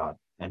 oh God.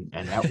 And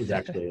that was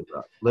actually a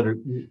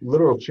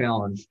literal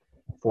challenge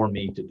for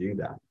me to do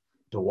that,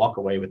 to walk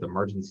away with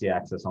emergency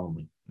access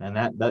only. And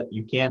that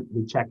you can't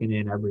be checking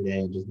in every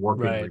day and just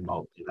working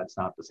remotely. That's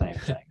not the same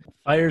thing.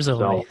 Fires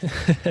away.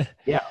 So,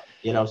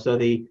 yeah, so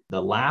the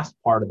last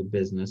part of the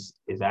business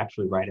is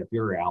actually right up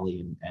your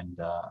alley. And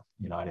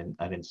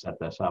I didn't set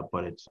this up,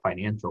 but it's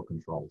financial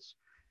controls.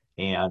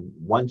 And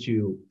once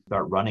you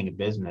start running a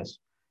business,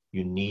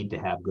 you need to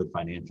have good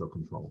financial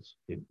controls.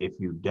 If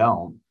you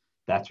don't,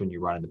 that's when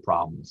you run into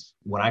problems.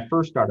 When I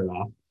first started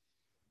off,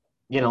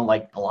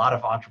 like a lot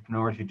of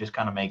entrepreneurs, you just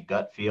kind of make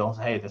gut feels.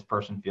 Hey, this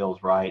person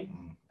feels right.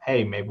 And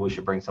hey, maybe we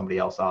should bring somebody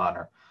else on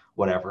or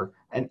whatever.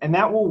 And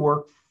that will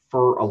work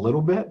for a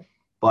little bit.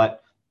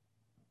 But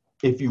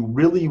if you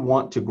really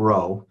want to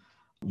grow,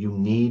 you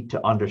need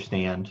to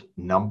understand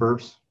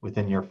numbers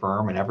within your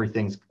firm and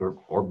everything's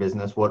or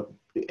business.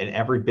 And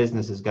every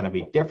business is going to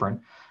be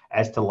different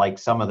as to like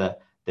some of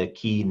the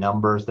key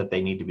numbers that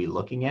they need to be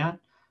looking at.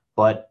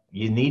 But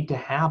you need to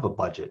have a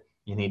budget.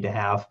 You need to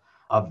have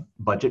a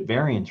budget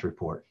variance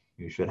report.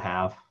 You should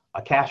have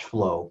a cash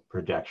flow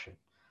projection.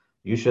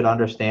 You should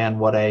understand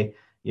what an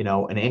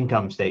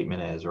income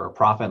statement is or a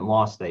profit and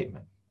loss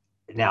statement.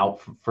 Now,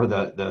 for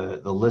the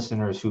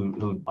listeners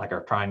who like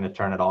are trying to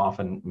turn it off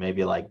and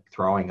maybe like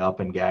throwing up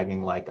and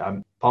gagging, like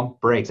I'm pump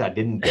brakes. I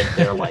didn't get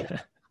there like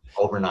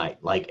overnight.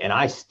 And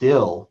I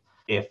still,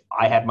 if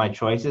I had my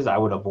choices, I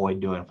would avoid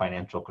doing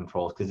financial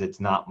controls because it's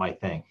not my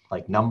thing.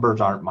 Like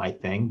numbers aren't my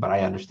thing, but I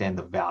understand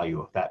the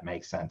value, if that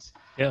makes sense.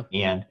 Yeah.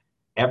 And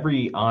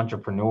every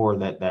entrepreneur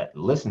that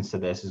listens to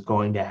this is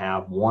going to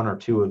have one or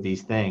two of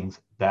these things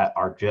that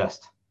are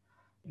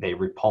they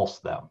repulse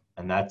them.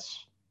 And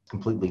that's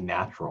completely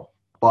natural.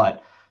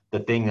 But the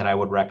thing that I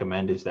would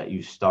recommend is that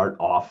you start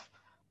off,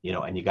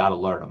 and you got to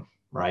learn them,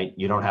 right?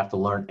 You don't have to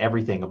learn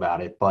everything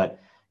about it, but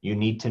you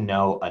need to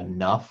know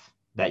enough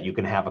that you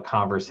can have a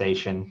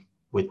conversation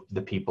with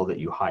the people that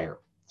you hire.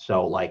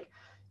 So like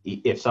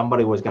if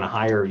somebody was going to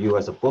hire you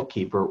as a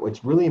bookkeeper,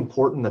 it's really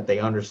important that they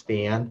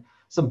understand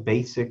some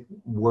basic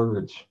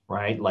words,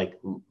 right? Like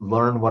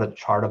learn what a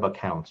chart of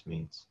accounts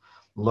means,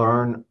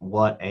 learn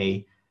what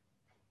a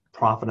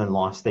profit and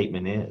loss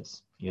statement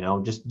is,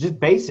 just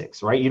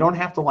basics, right? You don't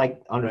have to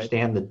like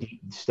understand the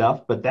deep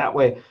stuff, but that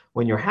way,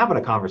 when you're having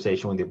a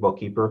conversation with your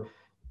bookkeeper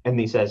and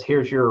he says,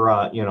 here's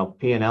your,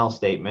 P&L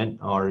statement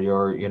or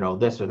your,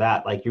 this or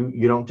that, like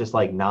you don't just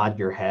like nod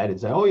your head and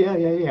say, oh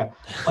yeah.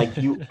 Like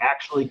you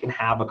actually can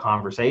have a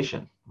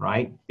conversation,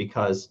 right?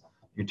 Because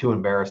you're too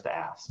embarrassed to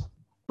ask.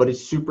 But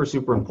it's super,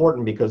 super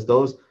important because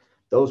those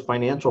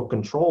financial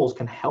controls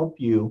can help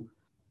you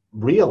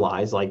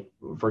realize, like,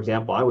 for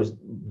example, I was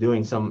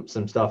doing some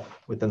stuff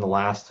within the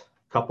last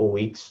couple of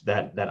weeks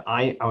that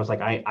I was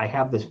like, I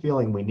have this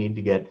feeling we need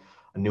to get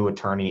a new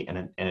attorney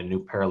and a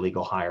new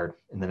paralegal hired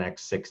in the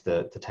next 6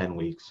 to 10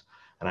 weeks.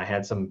 And I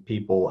had some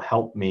people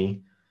help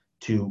me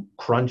to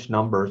crunch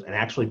numbers and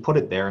actually put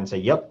it there and say,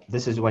 yep,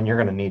 this is when you're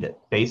going to need it.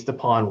 Based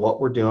upon what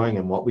we're doing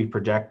and what we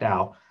project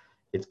out,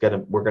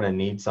 we're going to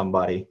need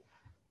somebody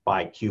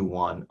by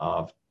Q1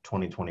 of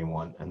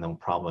 2021, and then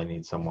probably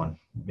need someone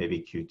maybe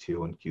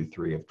Q2 and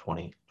Q3 of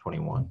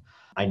 2021.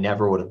 I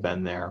never would have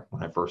been there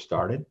when I first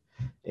started,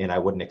 and I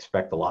wouldn't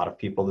expect a lot of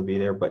people to be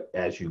there. But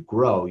as you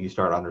grow, you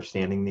start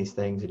understanding these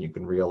things, and you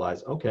can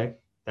realize, okay,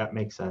 that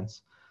makes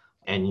sense,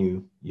 and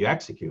you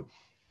execute.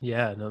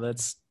 Yeah, no,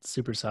 that's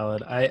super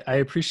solid. I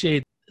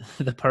appreciate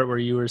the part where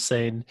you were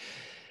saying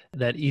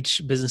that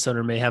each business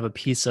owner may have a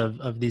piece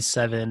of these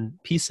 7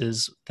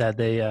 pieces that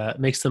they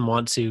makes them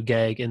want to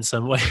gag in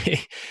some way.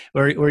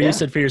 Where you Yeah.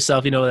 said for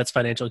yourself, that's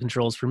financial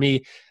controls. For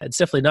me, it's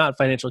definitely not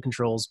financial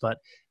controls, but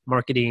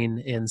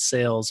marketing and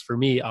sales for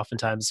me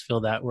oftentimes feel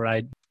that, where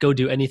I go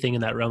do anything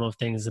in that realm of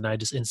things and I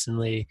just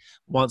instantly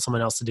want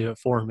someone else to do it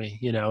for me.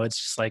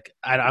 It's just like,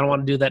 I don't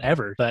want to do that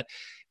ever. But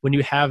when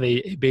you have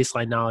a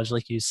baseline knowledge,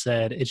 like you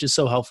said, it's just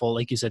so helpful,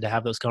 like you said, to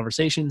have those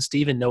conversations, to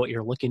even know what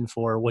you're looking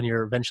for when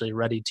you're eventually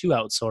ready to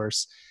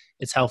outsource.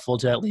 It's helpful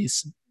to at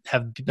least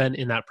have been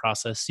in that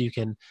process so you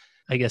can,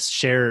 I guess,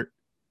 share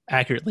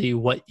accurately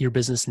what your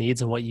business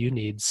needs and what you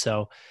need.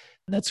 So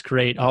that's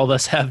great. All of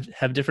us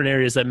have different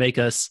areas that make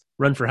us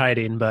run for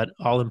hiding, but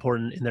all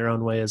important in their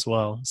own way as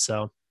well.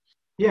 So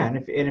Yeah, and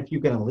if you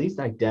can at least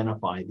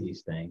identify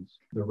these things,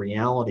 the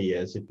reality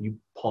is if you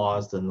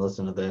paused and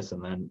listened to this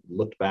and then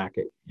looked back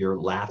at your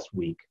last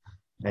week,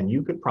 and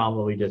you could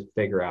probably just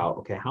figure out,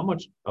 okay, how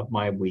much of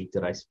my week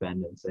did I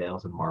spend in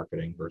sales and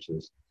marketing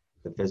versus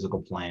the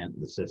physical plant,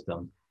 the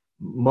system?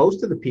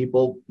 Most of the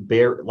people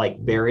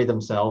bury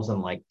themselves in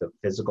like the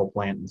physical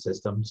plant and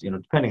systems,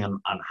 depending on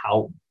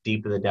how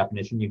deep of the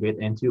definition you get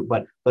into,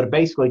 but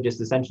basically just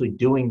essentially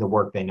doing the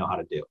work they know how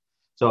to do.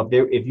 So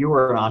if you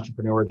were an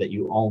entrepreneur that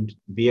you owned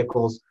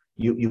vehicles,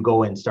 you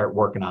go and start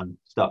working on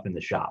stuff in the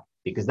shop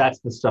because that's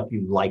the stuff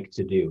you like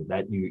to do,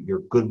 that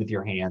you're good with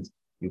your hands,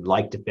 you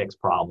like to fix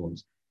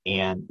problems.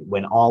 And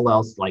when all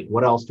else, like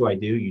what else do I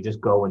do? You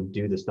just go and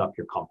do the stuff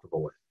you're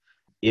comfortable with.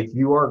 If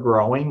you are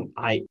growing,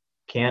 I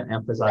can't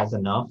emphasize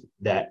enough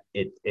that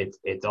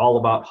it's all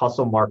about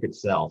hustle, market,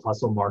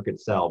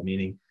 sell,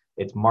 meaning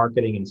it's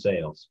marketing and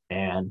sales.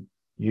 And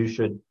you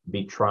should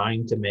be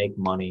trying to make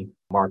money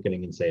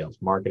marketing and sales.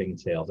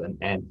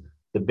 And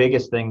the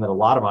biggest thing that a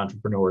lot of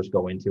entrepreneurs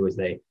go into is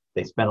they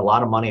spend a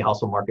lot of money,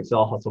 hustle, market,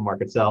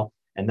 sell,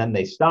 and then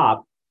they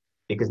stop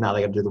because now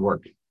they got to do the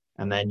work.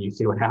 And then you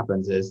see what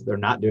happens is they're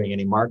not doing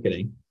any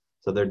marketing.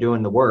 So they're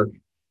doing the work,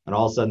 and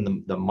all of a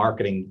sudden the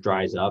marketing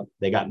dries up.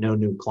 They got no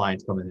new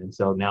clients coming in.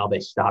 So now they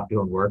stop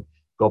doing work,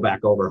 go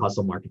back over,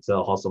 hustle, market,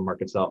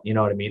 sell. You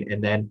know what I mean?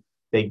 And then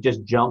they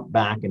just jump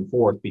back and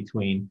forth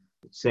between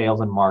sales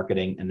and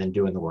marketing and then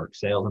doing the work,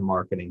 sales and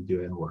marketing,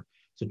 doing the work.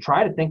 So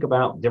try to think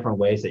about different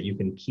ways that you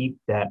can keep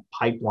that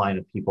pipeline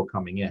of people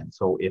coming in.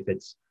 So if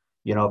it's,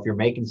 if you're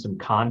making some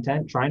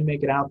content, try and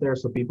make it out there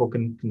so people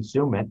can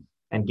consume it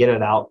and get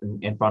it out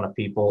in front of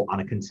people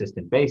on a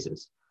consistent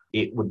basis.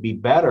 It would be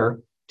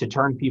better to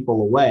turn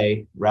people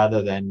away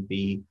rather than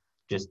be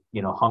just,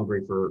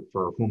 hungry for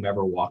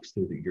whomever walks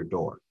through your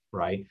door,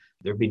 right?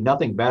 There'd be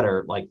nothing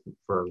better,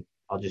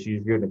 I'll just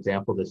use you an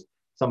example.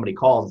 Somebody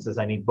calls and says,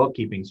 I need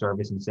bookkeeping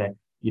service, and say,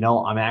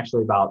 I'm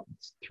actually about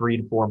 3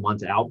 to 4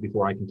 months out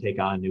before I can take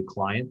on a new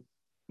client.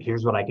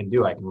 Here's what I can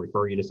do. I can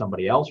refer you to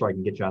somebody else, or I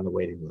can get you on the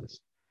waiting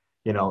list.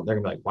 They're gonna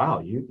be like,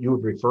 wow, you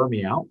would refer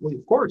me out? Well,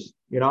 of course,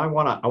 I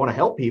want to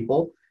help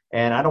people,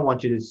 and I don't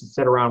want you to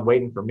sit around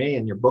waiting for me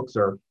and your books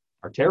are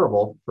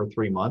terrible for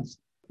 3 months,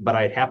 but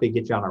I'd happy to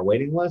get you on our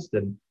waiting list,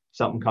 and if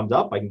something comes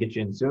up, I can get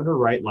you in sooner,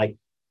 right? Like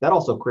that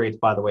also creates,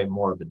 by the way,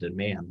 more of a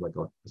demand, like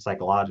a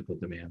psychological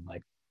demand.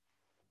 Like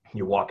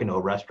you walk into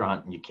a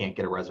restaurant and you can't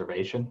get a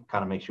reservation,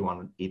 kind of makes you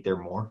want to eat there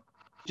more.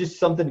 Just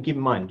something to keep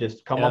in mind.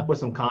 Just come up with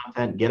some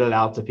content, get it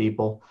out to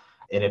people.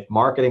 And if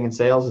marketing and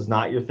sales is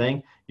not your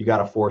thing, you got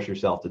to force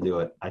yourself to do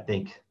it.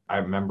 I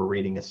remember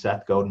reading a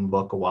Seth Godin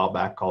book a while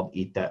back called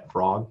Eat That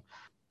Frog,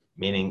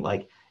 meaning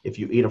like if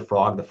you eat a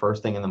frog the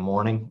first thing in the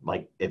morning,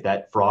 like if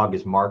that frog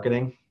is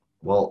marketing,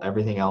 well,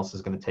 everything else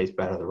is going to taste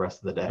better the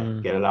rest of the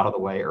day. Get it out of the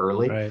way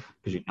early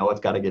because you know it's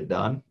got to get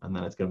done, and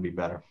then it's going to be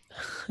better.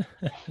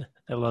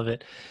 I love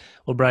it.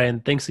 Well, Brian,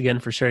 thanks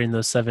again for sharing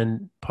those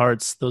 7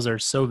 parts. Those are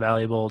so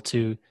valuable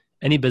to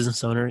any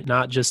business owner,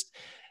 not just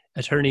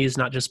attorneys,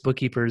 not just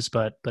bookkeepers,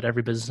 but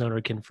every business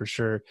owner can for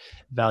sure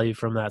value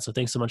from that. So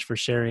thanks so much for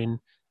sharing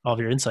all of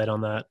your insight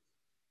on that.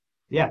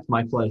 Yeah, it's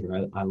my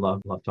pleasure. I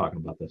love talking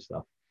about this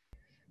stuff.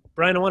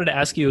 Brian, I wanted to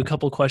ask you a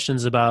couple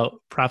questions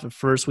about Profit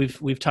First.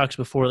 We've talked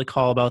before the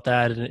call about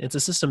that, and it's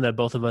a system that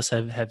both of us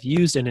have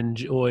used and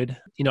enjoyed.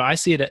 I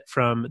see it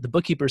from the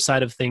bookkeeper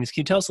side of things.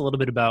 Can you tell us a little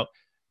bit about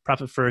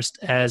Profit First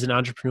as an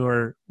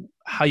entrepreneur,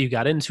 how you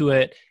got into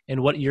it,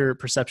 and what your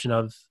perception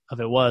of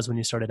it was when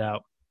you started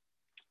out?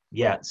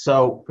 Yeah.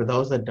 So for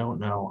those that don't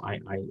know, I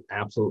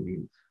absolutely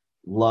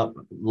love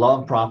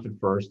Profit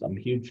First. I'm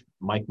a huge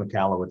Mike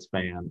Michalowicz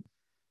fan.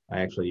 I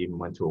actually even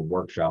went to a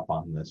workshop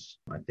on this.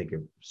 I think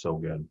it's so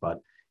good, but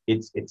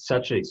it's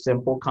such a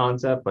simple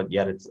concept, but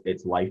yet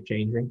it's life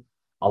changing.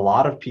 A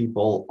lot of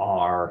people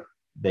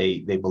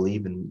they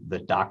believe in the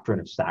doctrine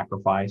of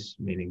sacrifice,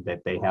 meaning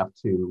that they have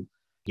to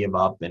give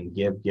up and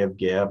give,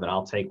 and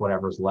I'll take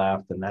whatever's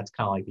left. And that's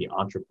kind of like the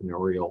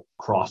entrepreneurial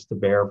cross to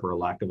bear, for a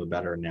lack of a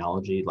better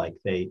analogy. Like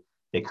they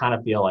kind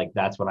of feel like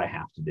that's what I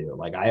have to do.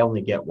 Like I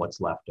only get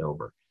what's left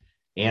over.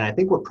 And I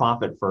think what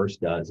Profit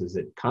First does is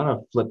it kind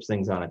of flips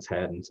things on its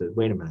head and says,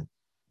 wait a minute,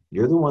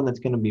 you're the one that's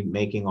going to be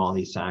making all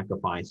these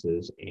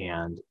sacrifices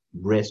and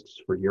risks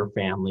for your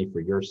family,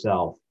 for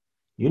yourself.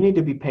 You need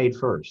to be paid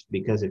first,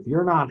 because if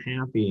you're not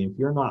happy, if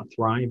you're not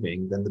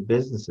thriving, then the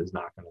business is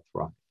not going to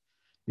thrive.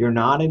 You're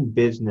not in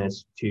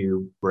business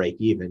to break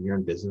even. You're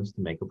in business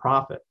to make a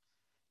profit.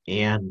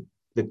 And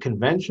the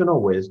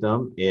conventional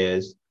wisdom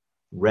is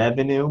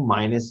revenue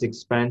minus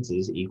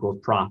expenses equals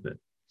profit.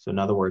 So in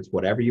other words,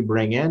 whatever you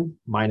bring in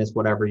minus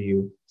whatever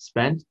you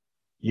spent,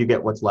 you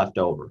get what's left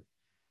over.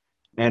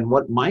 And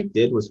what Mike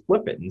did was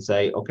flip it and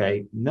say,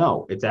 okay,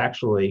 no, it's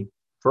actually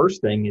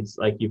first thing, it's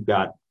like you've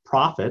got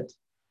profit,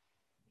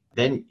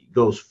 then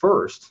goes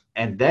first,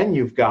 and then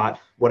you've got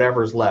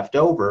whatever's left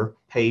over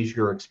pays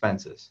your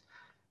expenses.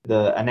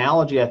 The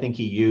analogy I think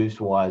he used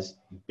was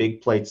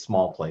big plates,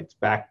 small plates.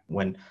 Back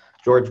when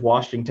George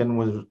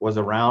Washington was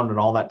around and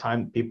all that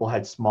time, people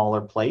had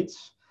smaller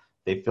plates.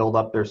 They filled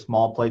up their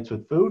small plates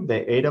with food,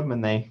 they ate them,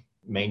 and they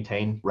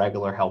maintained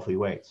regular healthy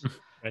weights.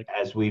 Right.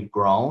 As we've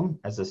grown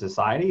as a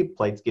society,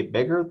 plates get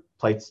bigger,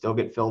 plates still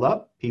get filled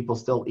up, people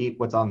still eat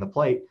what's on the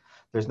plate,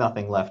 there's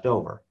nothing left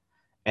over.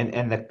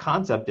 And the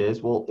concept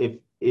is, well,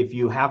 if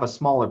you have a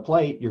smaller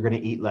plate, you're going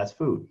to eat less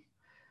food.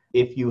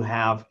 If you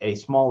have a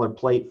smaller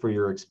plate for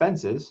your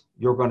expenses,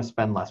 you're going to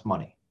spend less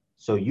money.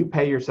 So you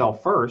pay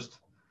yourself first,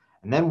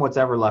 and then what's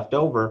ever left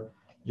over,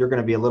 you're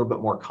going to be a little bit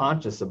more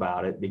conscious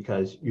about it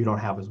because you don't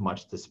have as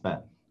much to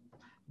spend.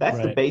 That's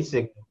right. The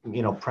basic,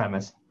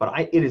 premise, but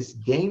it is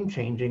game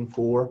changing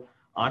for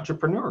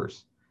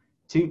entrepreneurs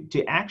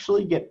to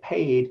actually get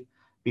paid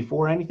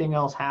before anything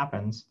else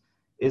happens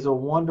is a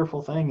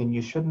wonderful thing, and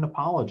you shouldn't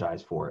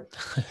apologize for it.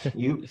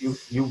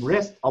 You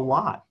risk a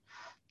lot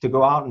to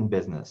go out in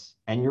business,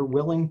 and you're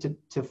willing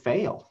to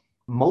fail.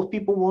 Most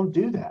people won't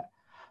do that.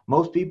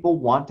 Most people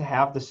want to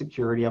have the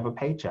security of a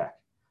paycheck.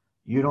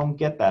 You don't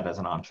get that as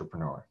an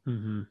entrepreneur.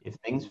 Mm-hmm. If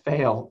things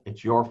fail,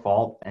 it's your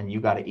fault and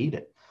you got to eat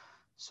it.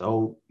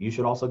 So you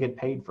should also get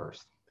paid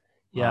first.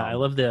 Yeah, I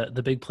love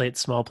the big plate,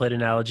 small plate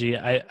analogy.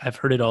 I've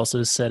heard it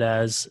also said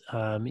as,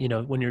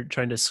 when you're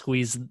trying to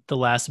squeeze the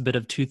last bit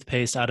of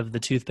toothpaste out of the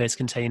toothpaste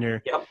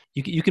container, yep.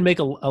 you can make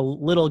a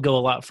little go a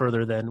lot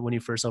further than when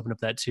you first open up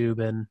that tube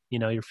and,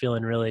 you're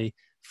feeling really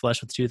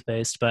flush with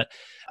toothpaste. But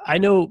I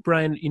know,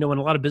 Brian, when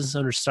a lot of business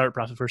owners start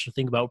Profit First or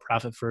think about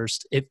Profit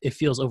First, it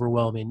feels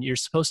overwhelming. You're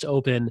supposed to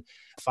open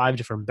 5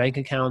 different bank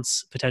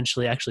accounts,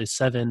 potentially actually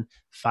 7,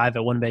 5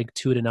 at one bank,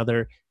 2 at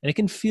another. And it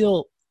can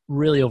feel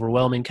really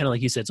overwhelming. Kind of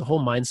like you said, it's a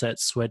whole mindset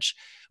switch.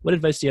 What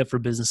advice do you have for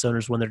business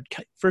owners when they're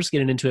first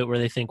getting into it, where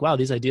they think, wow,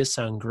 these ideas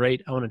sound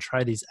great, I want to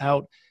try these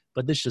out,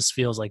 but this just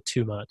feels like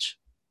too much?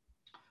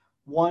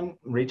 One,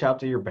 reach out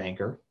to your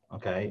banker.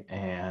 Okay.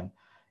 And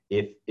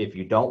if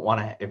you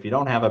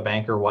don't have a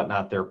banker,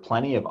 whatnot, there are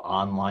plenty of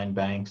online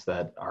banks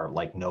that are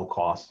like no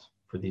cost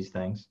for these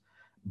things,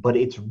 but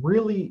it's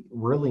really,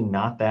 really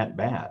not that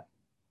bad.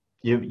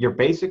 Your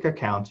basic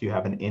accounts, you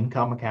have an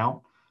income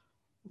account,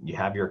 you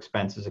have your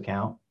expenses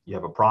account, you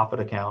have a profit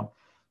account,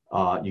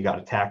 you got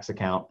a tax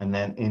account, and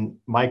then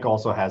Mike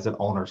also has an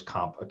owner's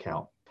comp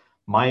account.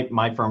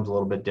 My firm's a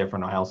little bit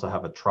different. I also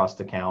have a trust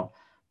account,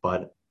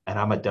 and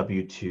I'm a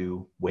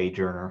W-2 wage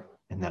earner,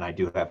 and then I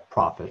do have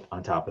profit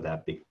on top of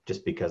that,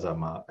 just because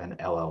I'm an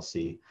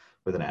LLC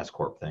with an S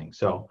corp thing.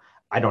 So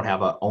I don't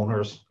have a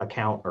owner's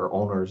account or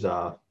owner's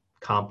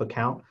comp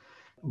account.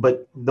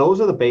 But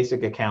those are the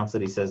basic accounts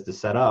that he says to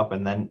set up,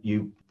 and then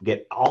you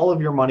get all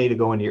of your money to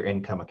go into your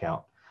income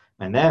account.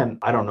 And then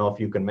I don't know if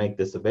you can make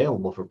this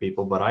available for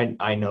people, but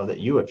I know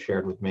that you have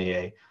shared with me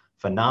a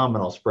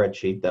phenomenal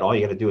spreadsheet that all you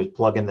got to do is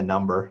plug in the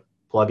number,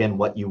 plug in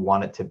what you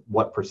want it to,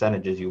 what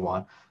percentages you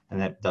want, and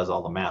that does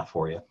all the math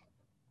for you.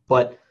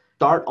 But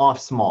start off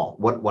small.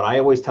 What I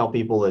always tell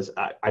people is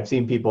I've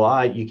seen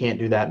people, you can't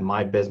do that in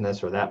my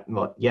business or that.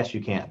 Well, yes,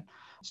 you can.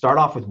 Start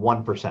off with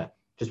 1%,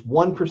 just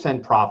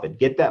 1% profit,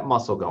 get that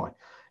muscle going.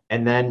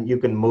 And then you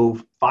can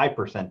move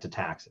 5% to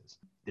taxes.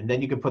 And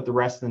then you can put the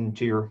rest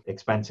into your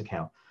expense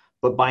account.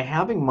 But by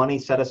having money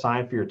set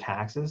aside for your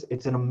taxes,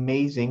 it's an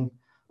amazing,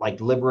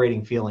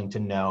 liberating feeling to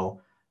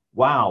know,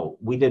 wow,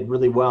 we did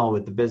really well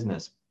with the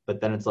business. But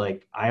then it's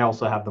like, I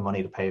also have the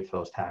money to pay for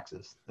those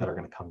taxes that are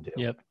going to come due.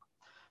 Yep.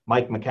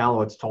 Mike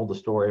Michalowicz told the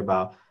story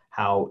about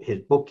how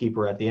his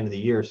bookkeeper at the end of the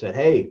year said,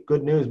 hey,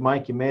 good news,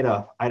 Mike, you made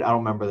I don't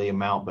remember the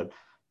amount, but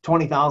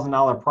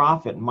 $20,000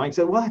 profit. And Mike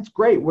said, well, that's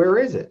great. Where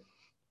is it?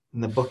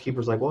 And the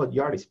bookkeeper's like, well, you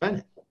already spent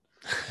it.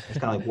 It's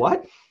kind of like,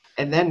 what?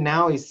 And then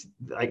now he's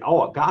like,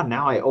 oh, God,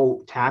 now I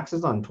owe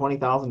taxes on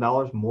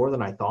 $20,000 more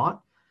than I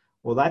thought.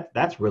 Well,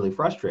 that's really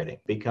frustrating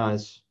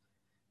because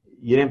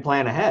you didn't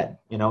plan ahead,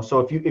 So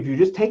if you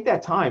just take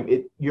that time,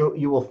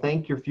 you will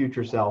thank your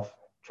future self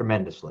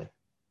tremendously.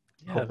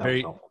 Yeah, Hope that was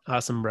very helpful.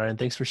 awesome, Brian.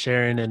 Thanks for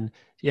sharing. And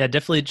yeah,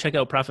 definitely check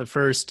out Profit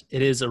First.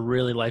 It is a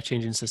really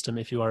life-changing system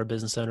if you are a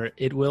business owner.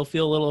 It will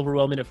feel a little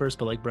overwhelming at first,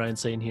 but like Brian's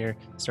saying here,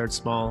 start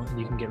small and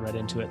you can get right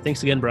into it.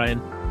 Thanks again,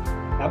 Brian.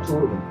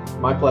 Absolutely.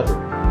 My pleasure.